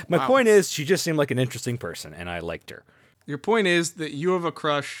 Look, my point is, she just seemed like an interesting person, and I liked her. Your point is that you have a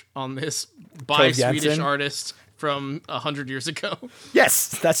crush on this bi-Swedish artist from 100 years ago. Yes,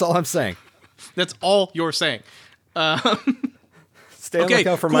 that's all I'm saying. That's all you're saying. Stay on the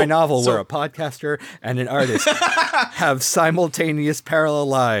lookout for my novel where a podcaster and an artist have simultaneous parallel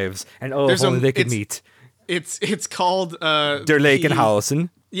lives, and if only they could meet. It's called Der Leichenhausen.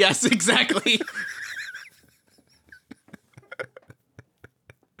 Yes, exactly.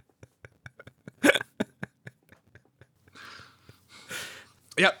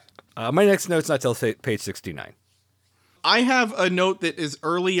 Yep. My next note's not till page 69. I have a note that is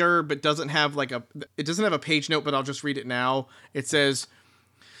earlier, but doesn't have it doesn't have a page note, but I'll just read it now. It says,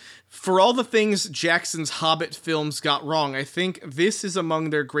 "For all the things Jackson's Hobbit films got wrong, I think this is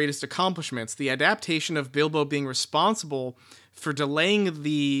among their greatest accomplishments. The adaptation of Bilbo being responsible for delaying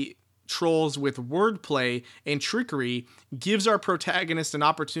the trolls with wordplay and trickery gives our protagonist an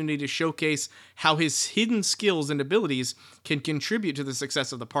opportunity to showcase how his hidden skills and abilities can contribute to the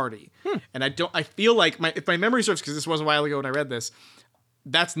success of the party." And I feel like if my memory serves, because this was a while ago when I read this,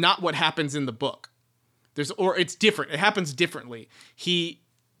 that's not what happens in the book. It's different. It happens differently.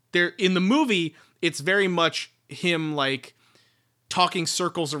 In the movie, it's very much him like talking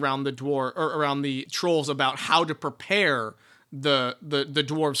circles around the around the trolls about how to prepare the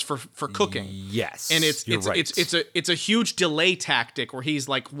dwarves for cooking. Yes, and it's a huge delay tactic where he's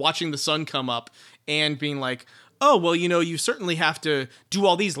like watching the sun come up and being like, "Oh, well, you certainly have to do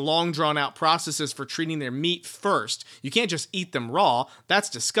all these long drawn out processes for treating their meat first. You can't just eat them raw. That's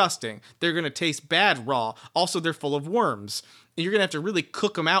disgusting. They're going to taste bad raw. Also, they're full of worms. And you're going to have to really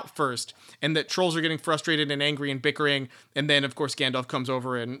cook them out first." And that trolls are getting frustrated and angry and bickering. And then, of course, Gandalf comes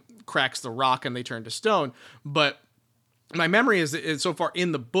over and cracks the rock and they turn to stone. But my memory is that so far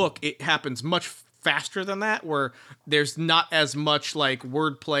in the book, it happens much faster than that, where there's not as much like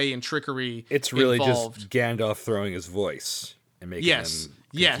wordplay and trickery. It's really just Gandalf throwing his voice and making them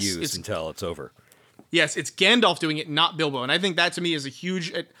confused until it's over. Yes, it's Gandalf doing it, not Bilbo. And I think that to me is a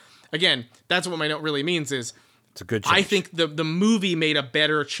huge, again, that's what my note really means is, it's a good change. I think the movie made a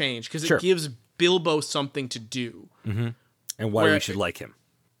better change because it gives Bilbo something to do. Mm-hmm. And why we should like him.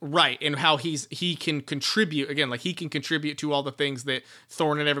 Right, and how he can contribute, again, like he can contribute to all the things that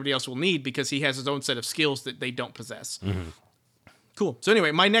Thorin and everybody else will need because he has his own set of skills that they don't possess. Mm-hmm. Cool. So anyway,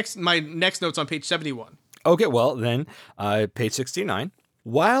 my next note's on page 71. Okay, well then, page 69.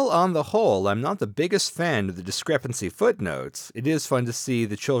 While on the whole, I'm not the biggest fan of the discrepancy footnotes, it is fun to see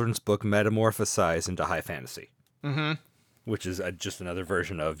the children's book metamorphosize into high fantasy. Mm-hmm. Which is just another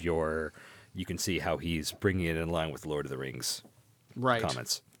version of you can see how he's bringing it in line with Lord of the Rings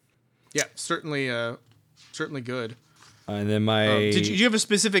comments. Yeah, certainly good. And then did you have a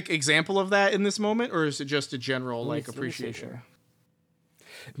specific example of that in this moment, or is it just a general appreciation?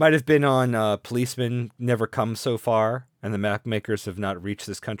 Might have been on Policemen Never Come So Far, and the map makers have not reached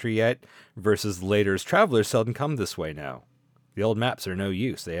this country yet, versus later's travelers seldom come this way now. The old maps are no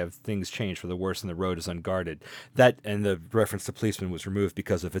use. They have things changed for the worse and the road is unguarded. That and the reference to policemen was removed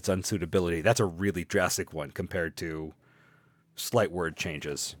because of its unsuitability. That's a really drastic one compared to slight word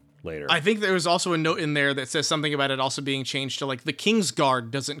changes later. I think there was also a note in there that says something about it also being changed to like the King's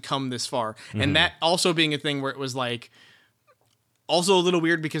Guard doesn't come this far. Mm-hmm. And that also being a thing where it was like also a little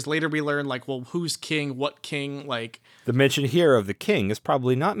weird because later we learned like, well, who's king, what king, like... The mention here of the king is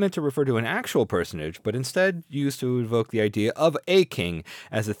probably not meant to refer to an actual personage, but instead used to evoke the idea of a king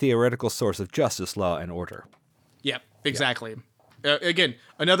as a theoretical source of justice, law, and order. Yep, exactly. Yeah. Again,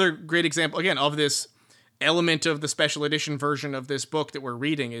 another great example, again, of this element of the special edition version of this book that we're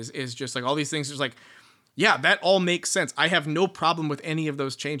reading is just like all these things. It's like, yeah, that all makes sense. I have no problem with any of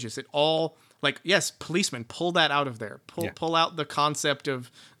those changes. It all... Like, yes, policemen, pull that out of there. Pull out the concept of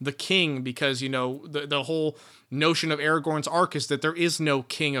the king because, the whole notion of Aragorn's arc is that there is no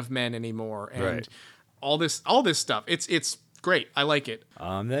king of men anymore. And all this stuff. It's great. I like it.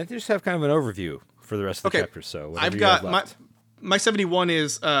 I just have kind of an overview for the rest of the chapter. So I've got my 71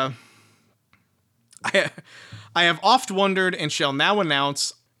 is I have oft wondered and shall now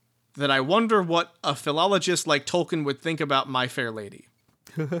announce that I wonder what a philologist like Tolkien would think about My Fair Lady.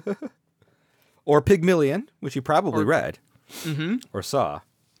 Or Pygmalion, which you probably read or saw.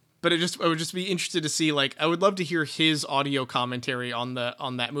 But I would just be interested to see, like, I would love to hear his audio commentary on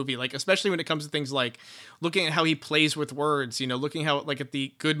that movie, like, especially when it comes to things like looking at how he plays with words, looking how like at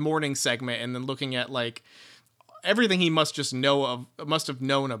the Good Morning segment, and then looking at like everything he must have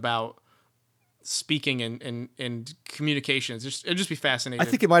known about speaking and communications. It'd just be fascinating. I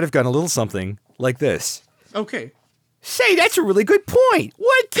think it might have gone a little something like this. Okay. Say, that's a really good point.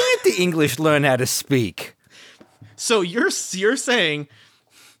 Why can't the English learn how to speak? So you're saying,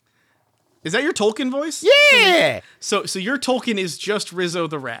 is that your Tolkien voice? Yeah. So your Tolkien is just Rizzo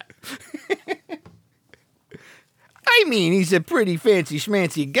the Rat. I mean, he's a pretty fancy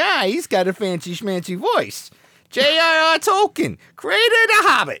schmancy guy. He's got a fancy schmancy voice. J.R.R. Tolkien created a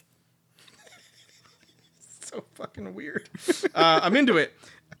Hobbit. So fucking weird. I'm into it.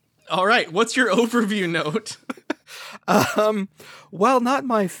 All right, what's your overview note? Well, not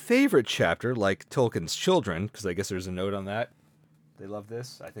my favorite chapter, like Tolkien's Children, because I guess there's a note on that. They love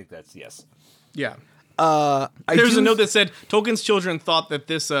this. I think that's yes. Yeah. There's a note that said Tolkien's Children thought that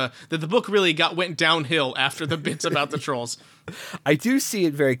that the book really went downhill after the bits about the trolls. I do see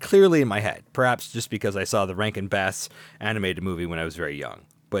it very clearly in my head, perhaps just because I saw the Rankin Bass animated movie when I was very young.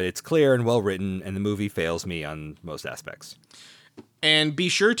 But it's clear and well written, and the movie fails me on most aspects. And be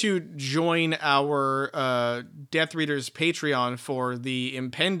sure to join our Death Readers Patreon for the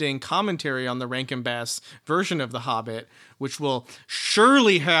impending commentary on the Rankin Bass version of The Hobbit, which will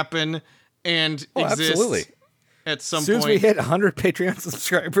surely happen and exist absolutely. At some point. As soon as we hit 100 Patreon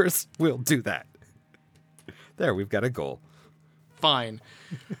subscribers, we'll do that. There, we've got a goal. Fine.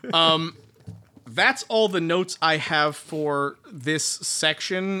 That's all the notes I have for this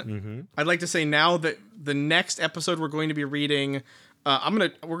section. Mm-hmm. I'd like to say now that the next episode we're going to be reading,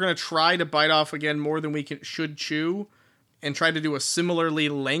 we're gonna try to bite off again more than we should chew, and try to do a similarly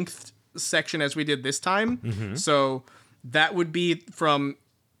lengthed section as we did this time. Mm-hmm. So that would be from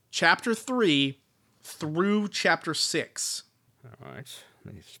chapter 3 through chapter 6. All right,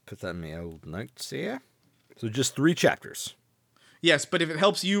 let me just put that in my old notes here. So just 3 chapters. Yes, but if it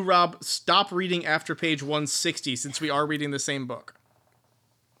helps you, Rob, stop reading after page 160 since we are reading the same book.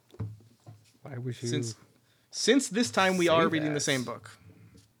 Why would you? Since this time we are reading the same book.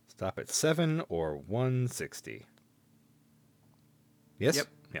 Stop at 7 or 160. Yes? Yep.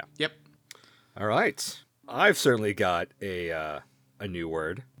 Yeah. Yep. All right. I've certainly got a new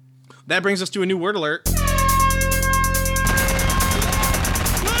word. That brings us to a new word alert.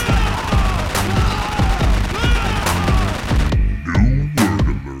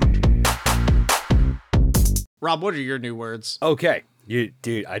 Rob, what are your new words? Okay.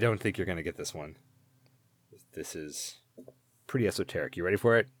 Dude, I don't think you're going to get this one. This is pretty esoteric. You ready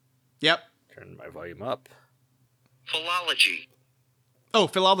for it? Yep. Turn my volume up. Philology. Oh,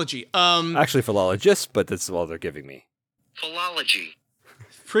 philology. Actually, philologist, but that's all they're giving me. Philology.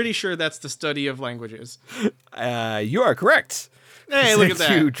 Pretty sure that's the study of languages. You are correct. Hey, look at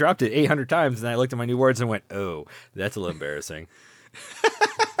that. You dropped it 800 times, and I looked at my new words and went, oh, that's a little embarrassing.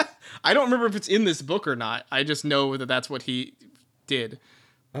 I don't remember if it's in this book or not. I just know that that's what he did.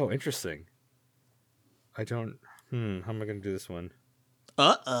 Oh, interesting. I don't... how am I going to do this one?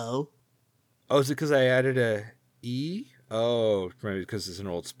 Uh-oh. Oh, is it because I added a E? Oh, maybe because it's an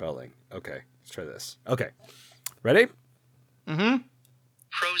old spelling. Okay, let's try this. Okay. Ready? Mm-hmm.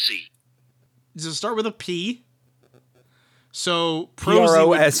 Prosy. Does it start with a P? So, prosy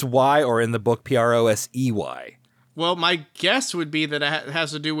P-R-O-S-Y or in the book P-R-O-S-E-Y? Well, my guess would be that it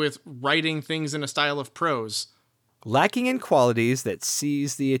has to do with writing things in a style of prose. Lacking in qualities that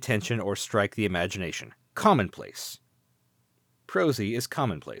seize the attention or strike the imagination. Commonplace. Prosy is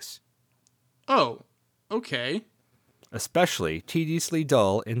commonplace. Oh, okay. Especially tediously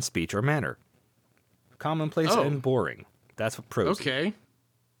dull in speech or manner. Commonplace and boring. That's what prosy. Okay.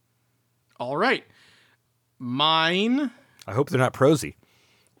 All right. Mine... I hope they're not prosy.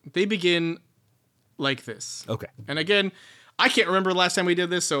 They begin like this. Okay. And again, I can't remember the last time we did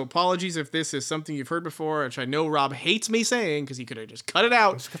this, so apologies if this is something you've heard before, which I know Rob hates me saying because he could have just cut it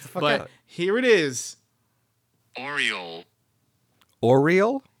out. Just cut the fuck but out. Here it is. Oriole.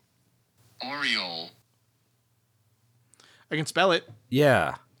 Oriole? Oriole. I can spell it.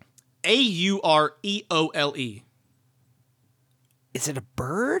 Yeah. A-U-R-E-O-L-E. Is it a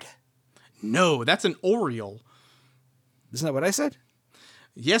bird? No, that's an oriole. Isn't that what I said?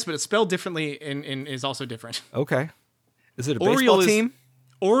 Yes, but it's spelled differently and is also different. Okay. Is it a baseball team?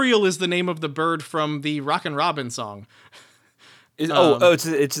 Oriole is the name of the bird from the Rockin' Robin song.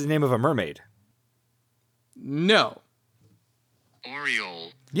 It's the name of a mermaid. No.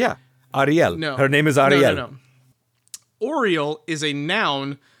 Oriole. Yeah. Ariel. No. Her name is Ariel. No. Oriole is a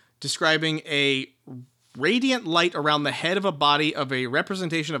noun describing a radiant light around the head of a body of a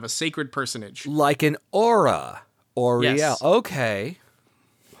representation of a sacred personage. Like an aura. Oriel. Yes. Okay.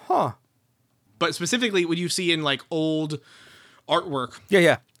 Huh. But specifically when you see in like old artwork.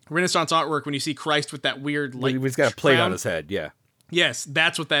 Yeah. Renaissance artwork, when you see Christ with that weird light. He's got a plate crown. on his head, yeah. Yes,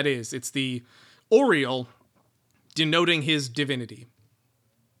 that's what that is. It's the oriole denoting his divinity.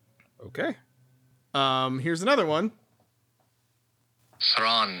 Okay. Here's another one.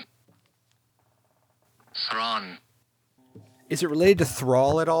 Thrawn. Thrawn. Is it related to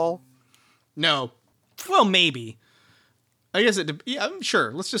Thrall at all? No. Well, maybe. I guess yeah, I'm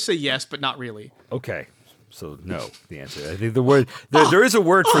sure. Let's just say yes, but not really. Okay. So no, the answer. I think the word there is a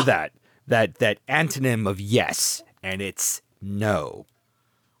word for that antonym of yes, and it's no.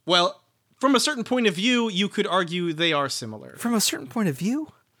 Well, from a certain point of view, you could argue they are similar. From a certain point of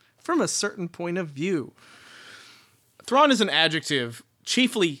view? From a certain point of view. Thrawn is an adjective,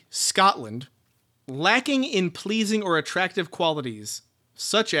 chiefly Scotland, lacking in pleasing or attractive qualities,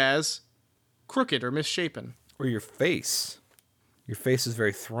 such as crooked or misshapen. Or your face. Your face is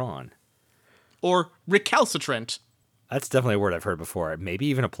very Thrawn. Or recalcitrant. That's definitely a word I've heard before. Maybe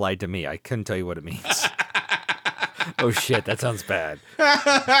even applied to me. I couldn't tell you what it means. Oh shit, that sounds bad.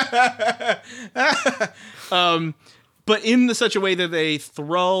 But in such a way that a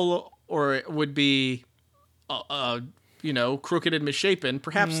thrall or it would be, crooked and misshapen,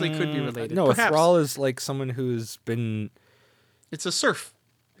 perhaps they could be related. No, perhaps. A thrall is like someone who's been... It's a serf.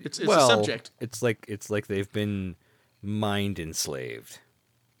 It's a subject. It's like they've been mind enslaved.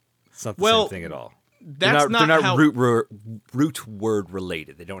 It's not the same thing at all. They're not root word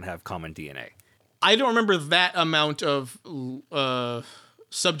related. They don't have common DNA. I don't remember that amount of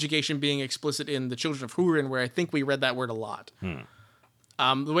subjugation being explicit in the Children of Húrin, where I think we read that word a lot.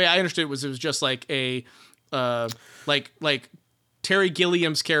 The way I understood it was just like a like Terry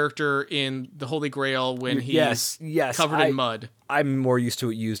Gilliam's character in The Holy Grail when he's covered in mud. I'm more used to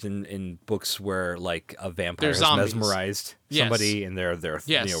it used in books where like a vampire has mesmerized somebody, and they're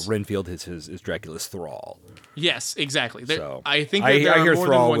Renfield is Dracula's thrall. Yes, exactly. So I think I there hear are more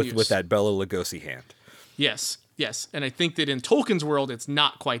thrall than one with that Bela Lugosi hand. Yes, and I think that in Tolkien's world, it's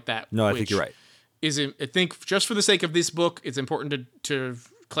not quite that. No, I think you're right. I think just for the sake of this book, it's important to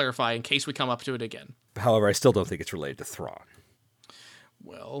clarify in case we come up to it again. However, I still don't think it's related to Thrawn.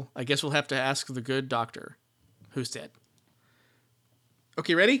 Well, I guess we'll have to ask the good doctor, who's dead.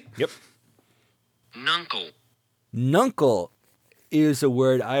 Okay, ready? Yep. Nuncle. Nuncle is a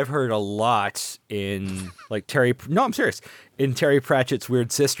word I've heard a lot in like Terry. No, I'm serious. In Terry Pratchett's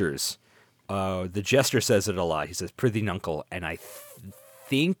Weird Sisters, the Jester says it a lot. He says "Prithee Nuncle," and I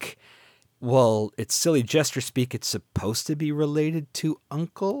think, well, it's silly Jester speak. It's supposed to be related to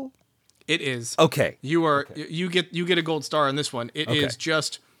uncle. It is. Okay. You get a gold star on this one. It is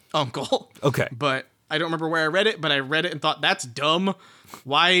just uncle. Okay. But I don't remember where I read it, but I read it and thought that's dumb.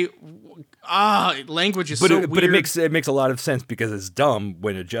 Why? Language is so weird. But it makes a lot of sense because it's dumb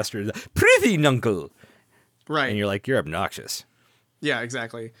when a Jester is "Prithee Nuncle." Right. And you're like, you're obnoxious. Yeah,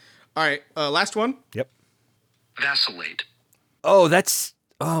 exactly. All right, last one. Yep. Vacillate. Oh,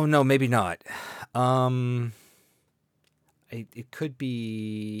 no, maybe not. It could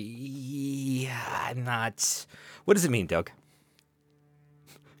be not. What does it mean, Doug?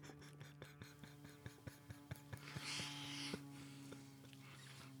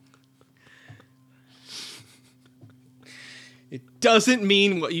 It doesn't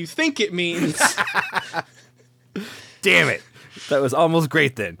mean what you think it means. Damn it. That was almost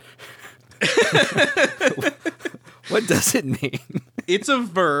great then. What does it mean? It's a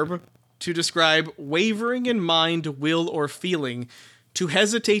verb to describe wavering in mind, will, or feeling, to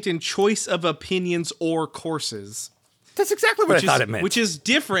hesitate in choice of opinions or courses. That's exactly what I thought it meant. Which is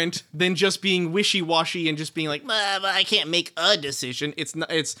different than just being wishy-washy and just being like, I can't make a decision.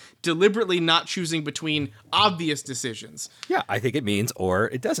 It's deliberately not choosing between obvious decisions. Yeah, I think it means or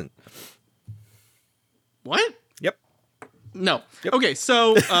it doesn't. What? Yep. No. Yep. Okay,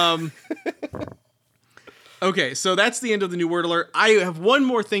 so so that's the end of the new word alert. I have one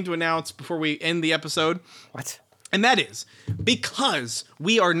more thing to announce before we end the episode. What? And that is because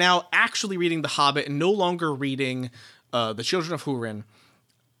we are now actually reading The Hobbit and no longer reading The Children of Húrin,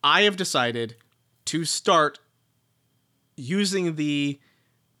 I have decided to start using the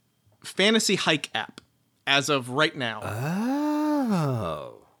Fantasy Hike app as of right now.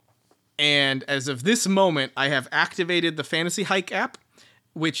 Oh. And as of this moment, I have activated the Fantasy Hike app,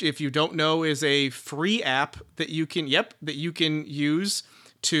 which, if you don't know, is a free app that you can use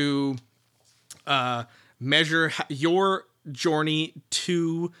to measure your journey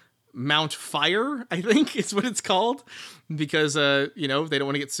to Mount Fire, I think is what it's called, because they don't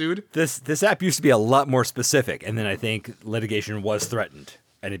want to get sued. This app used to be a lot more specific, and then I think litigation was threatened,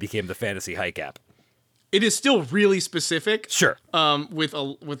 and it became the Fantasy Hike app. It is still really specific, sure. With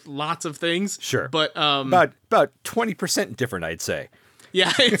lots of things, sure. But about 20% different, I'd say.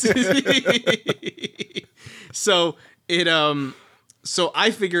 Yeah. So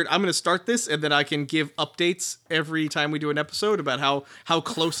I figured I'm going to start this, and then I can give updates every time we do an episode about how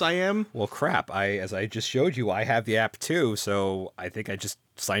close I am. Well, crap. As I just showed you, I have the app too, so I think I just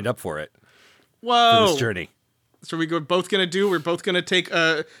signed up for it. Whoa! For this journey. So we're both gonna take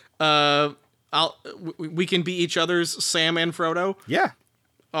we can be each other's Sam and Frodo. Yeah.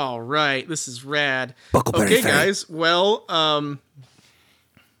 All right, this is rad. Okay, guys. Well,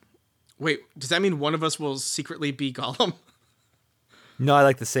 wait, does that mean one of us will secretly be Gollum? No, I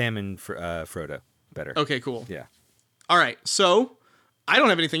like the Sam and Frodo better. Okay, cool. Yeah. All right, so I don't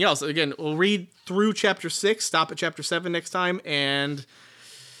have anything else. Again, we'll read through chapter 6, stop at chapter 7 next time, and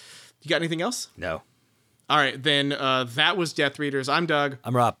you got anything else? No. All right, then that was Death Readers. I'm Doug.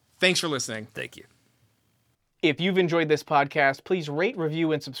 I'm Rob. Thanks for listening. Thank you. If you've enjoyed this podcast, please rate,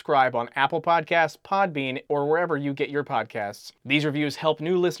 review, and subscribe on Apple Podcasts, Podbean, or wherever you get your podcasts. These reviews help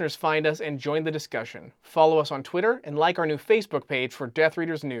new listeners find us and join the discussion. Follow us on Twitter and like our new Facebook page for Death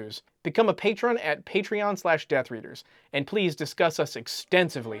Readers news. Become a patron at patreon.com/deathreaders. And please discuss us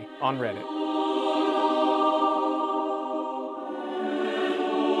extensively on Reddit.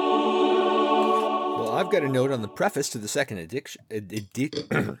 Well, I've got a note on the preface to the second edition.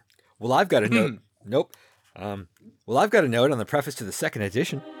 Well, I've got a note. Nope. Well, I've got a note on the preface to the second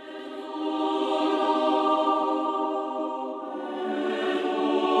edition.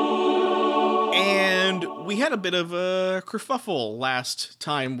 And we had a bit of a kerfuffle last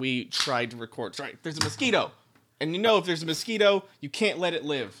time we tried to record. Sorry, there's a mosquito. And you know if there's a mosquito, you can't let it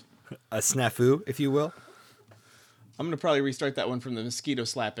live. A snafu, if you will. I'm going to probably restart that one from the mosquito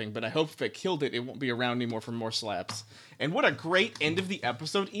slapping, but I hope if it killed it, it won't be around anymore for more slaps. And what a great end of the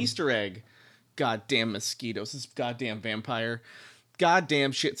episode Easter egg. Goddamn mosquitoes. This goddamn vampire.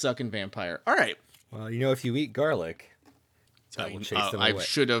 Goddamn shit-sucking vampire. All right. Well, you know, if you eat garlic, that will chase them away.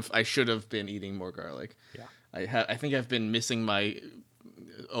 I should have been eating more garlic. Yeah. I think I've been missing my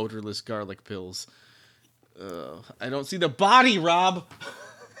odorless garlic pills. I don't see the body, Rob.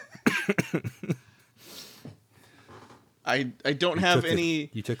 I don't have any...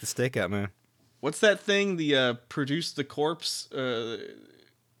 You took the steak out, man. What's that thing? The produce the corpse...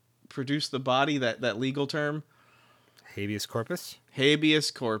 produce the body, that legal term? Habeas corpus?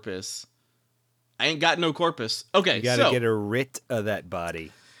 Habeas corpus. I ain't got no corpus. Okay, you gotta get a writ of that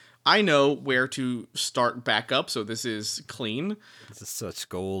body. I know where to start back up, so this is clean. This is such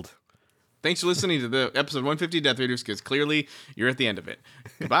gold. Thanks for listening to the episode 150 Death Readers, because clearly you're at the end of it.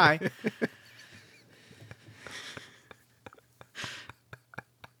 Goodbye.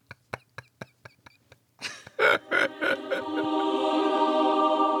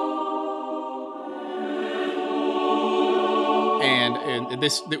 And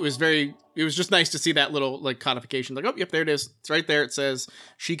it was just nice to see that little like codification. Like, oh, yep, there it is. It's right there. It says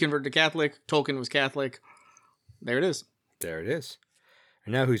she converted to Catholic. Tolkien was Catholic. There it is. There it is.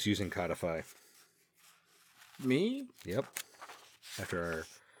 And now who's using Codify? Me? Yep. After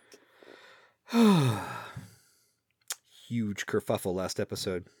our huge kerfuffle last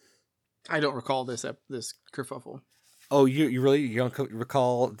episode. I don't recall this kerfuffle. Oh, you don't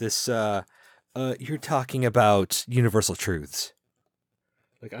recall this? You're talking about universal truths.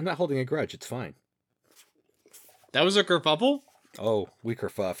 Like, I'm not holding a grudge. It's fine. That was a kerfuffle? Oh, we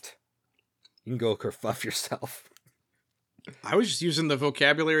kerfuffed. You can go kerfuff yourself. I was just using the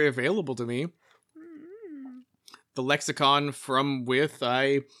vocabulary available to me. The lexicon from with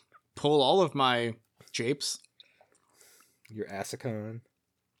I pull all of my japes. Your assicon.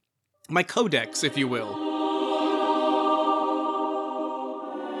 My codex, if you will.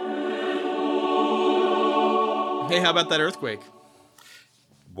 Hey, how about that earthquake?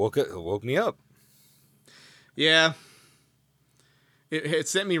 Woke me up. Yeah. It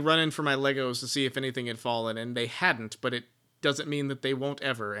sent me running for my Legos to see if anything had fallen, and they hadn't, but it doesn't mean that they won't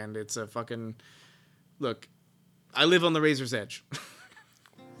ever, and it's a fucking... Look, I live on the razor's edge.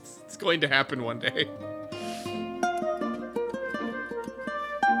 It's going to happen one day.